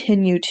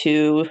continue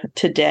to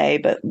today,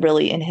 but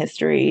really in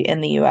history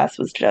in the US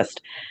was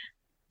just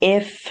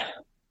if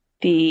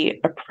the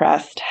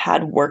oppressed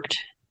had worked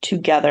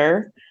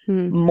together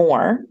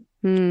more,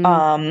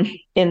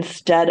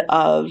 instead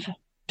of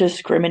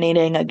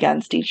discriminating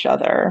against each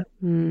other,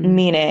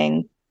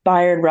 meaning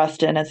Bayard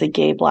Rustin as a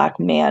gay Black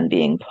man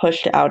being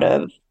pushed out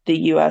of the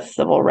US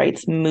civil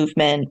rights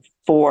movement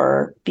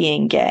for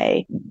being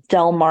gay,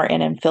 Del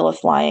Martin and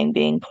Phyllis Lying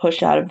being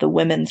pushed out of the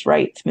women's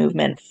rights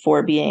movement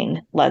for being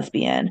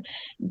lesbian,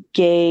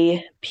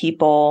 gay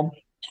people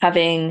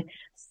having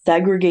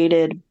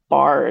segregated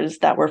bars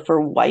that were for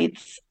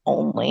whites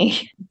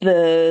only,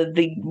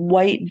 the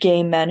white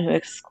gay men who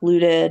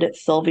excluded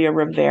Sylvia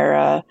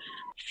Rivera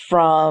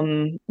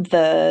from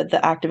the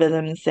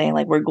activism, saying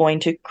like we're going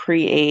to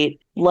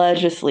create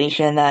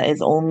legislation that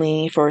is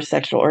only for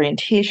sexual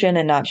orientation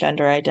and not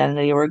gender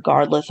identity,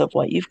 regardless of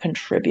what you've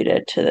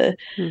contributed to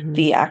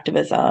the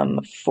activism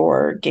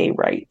for gay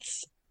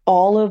rights.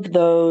 All of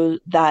those,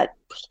 that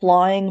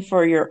clawing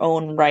for your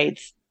own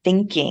rights,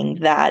 thinking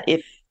that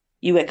if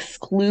you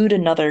exclude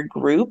another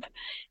group,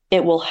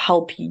 it will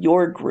help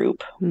your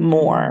group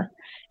more.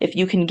 If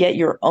you can get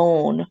your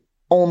own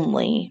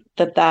only,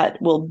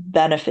 that will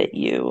benefit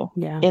you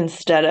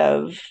instead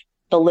of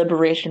the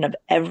liberation of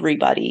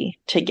everybody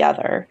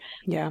together.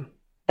 Yeah.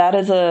 That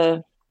is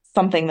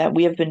something that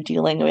we have been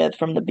dealing with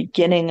from the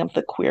beginning of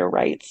the queer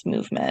rights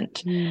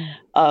movement,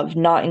 of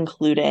not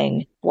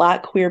including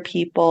Black queer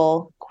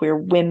people, queer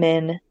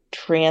women,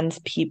 trans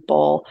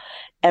people,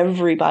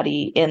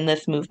 everybody in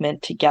this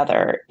movement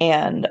together.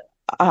 And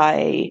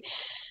I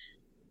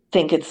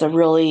think it's a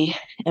really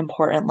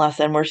important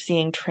lesson. We're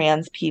seeing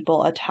trans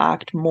people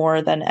attacked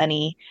more than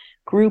any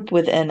group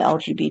within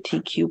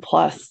LGBTQ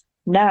plus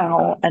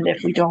now. And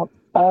if we don't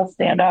all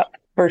stand up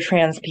for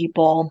trans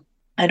people,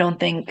 I don't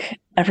think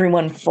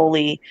everyone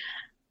fully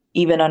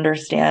even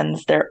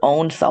understands their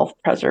own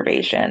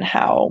self-preservation,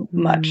 how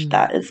much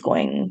that is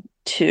going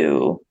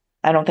to,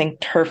 I don't think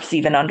TERFs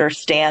even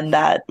understand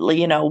that,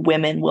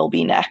 women will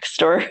be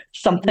next or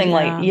something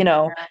like,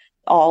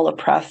 all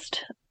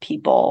oppressed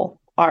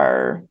people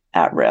are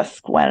at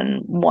risk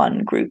when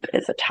one group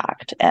is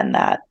attacked, and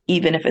that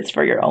even if it's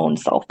for your own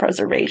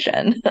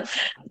self-preservation,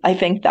 I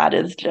think that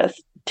is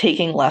just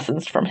taking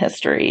lessons from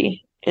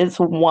history is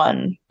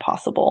one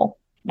possible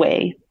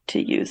way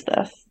to use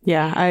this.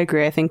 Yeah, I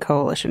agree. I think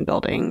coalition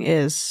building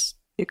is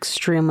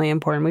extremely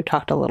important. We've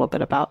talked a little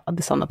bit about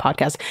this on the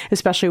podcast,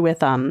 especially with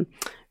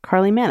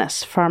Carly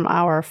Manis from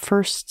our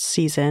first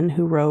season,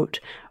 who wrote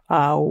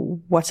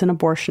What's an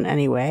Abortion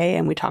Anyway?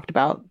 And we talked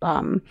about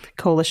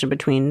coalition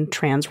between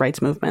trans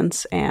rights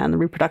movements and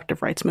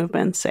reproductive rights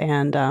movements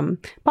and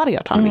body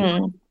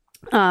autonomy.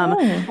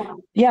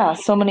 Yeah,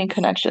 so many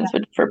connections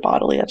for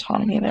bodily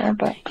autonomy there.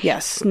 But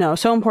yes, no,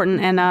 so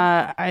important. And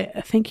I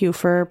thank you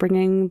for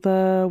bringing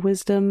the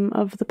wisdom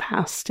of the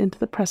past into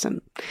the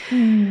present.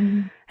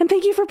 And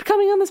thank you for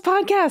coming on this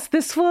podcast.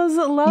 This was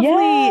lovely.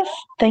 Yes,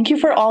 thank you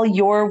for all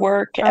your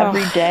work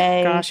every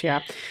day. Gosh,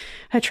 yeah.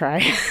 I try.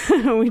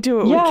 We do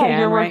what we can. Yeah,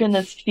 your work in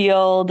this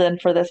field and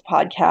for this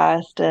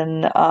podcast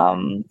and,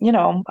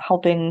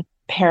 helping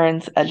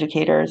parents,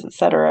 educators,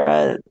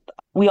 etc.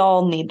 We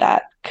all need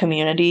that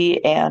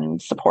community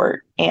and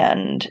support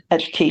and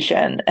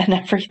education and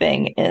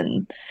everything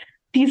in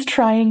these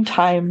trying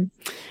times.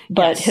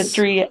 But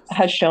history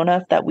has shown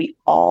us that we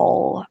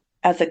all,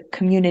 as a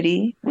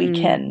community, we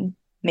can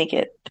make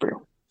it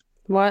through.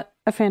 What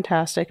a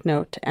fantastic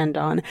note to end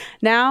on.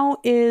 Now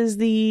is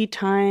the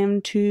time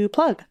to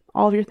plug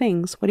all of your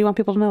things. What do you want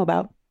people to know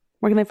about?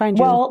 Where can they find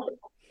you? Well,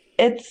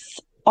 it's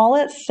all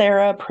at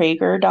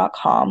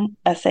sarahprager.com,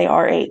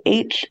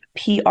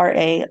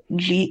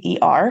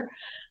 SarahPrager.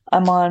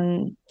 I'm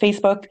on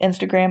Facebook,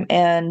 Instagram,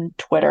 and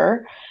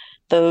Twitter.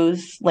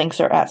 Those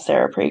links are at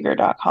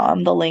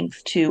sarahprager.com. The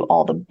links to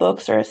all the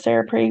books are at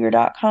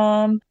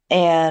sarahprager.com.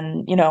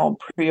 And,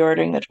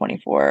 pre-ordering the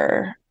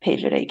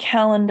 24-page-a-day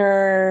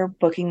calendar,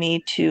 booking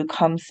me to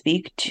come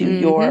speak to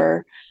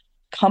your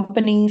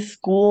company,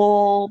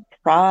 school,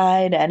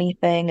 pride,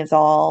 anything is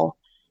all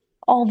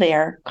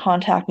there.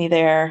 Contact me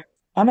there.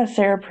 I'm at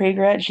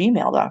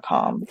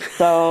sarahprager@gmail.com.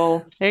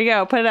 So there you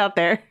go. Put it out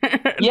there.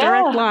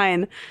 yeah. Direct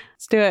line.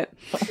 Let's do it.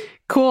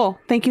 Cool.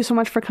 Thank you so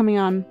much for coming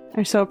on.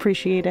 I so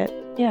appreciate it.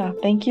 Yeah,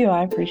 thank you.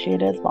 I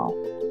appreciate it as well.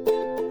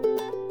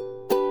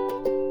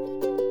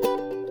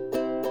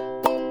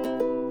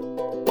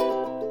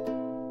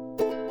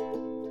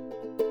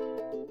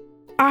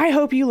 I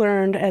hope you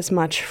learned as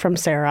much from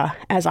Sarah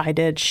as I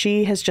did.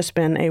 She has just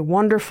been a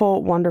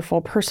wonderful,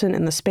 wonderful person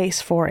in the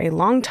space for a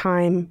long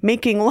time,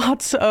 making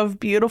lots of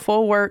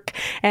beautiful work.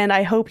 And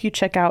I hope you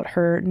check out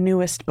her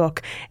newest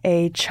book,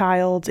 A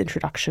Child's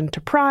Introduction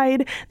to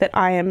Pride, that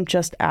I am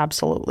just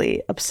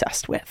absolutely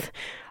obsessed with.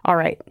 All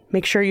right,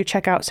 make sure you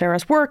check out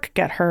Sarah's work,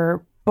 get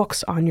her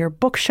books on your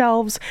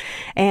bookshelves.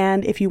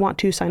 And if you want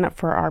to sign up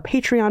for our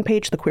Patreon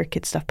page, the Queer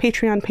Kid Stuff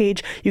Patreon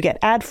page, you get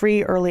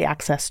ad-free early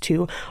access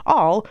to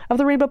all of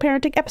the Rainbow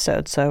Parenting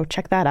episodes. So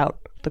check that out,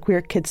 the Queer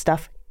Kid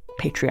Stuff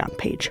Patreon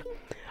page.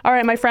 All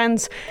right, my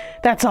friends,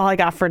 that's all I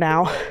got for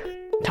now.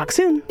 Talk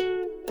soon.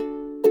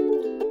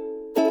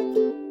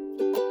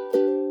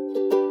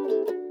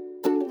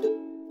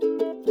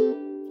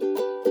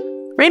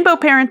 Rainbow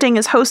Parenting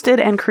is hosted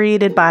and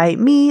created by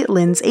me,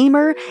 Linz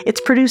Amer. It's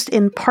produced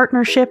in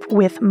partnership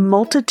with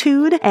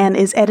Multitude and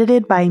is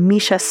edited by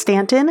Misha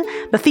Stanton.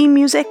 The theme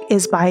music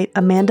is by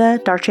Amanda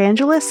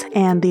Darchangelis,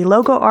 and the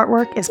logo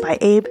artwork is by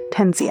Abe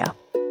Tenzia.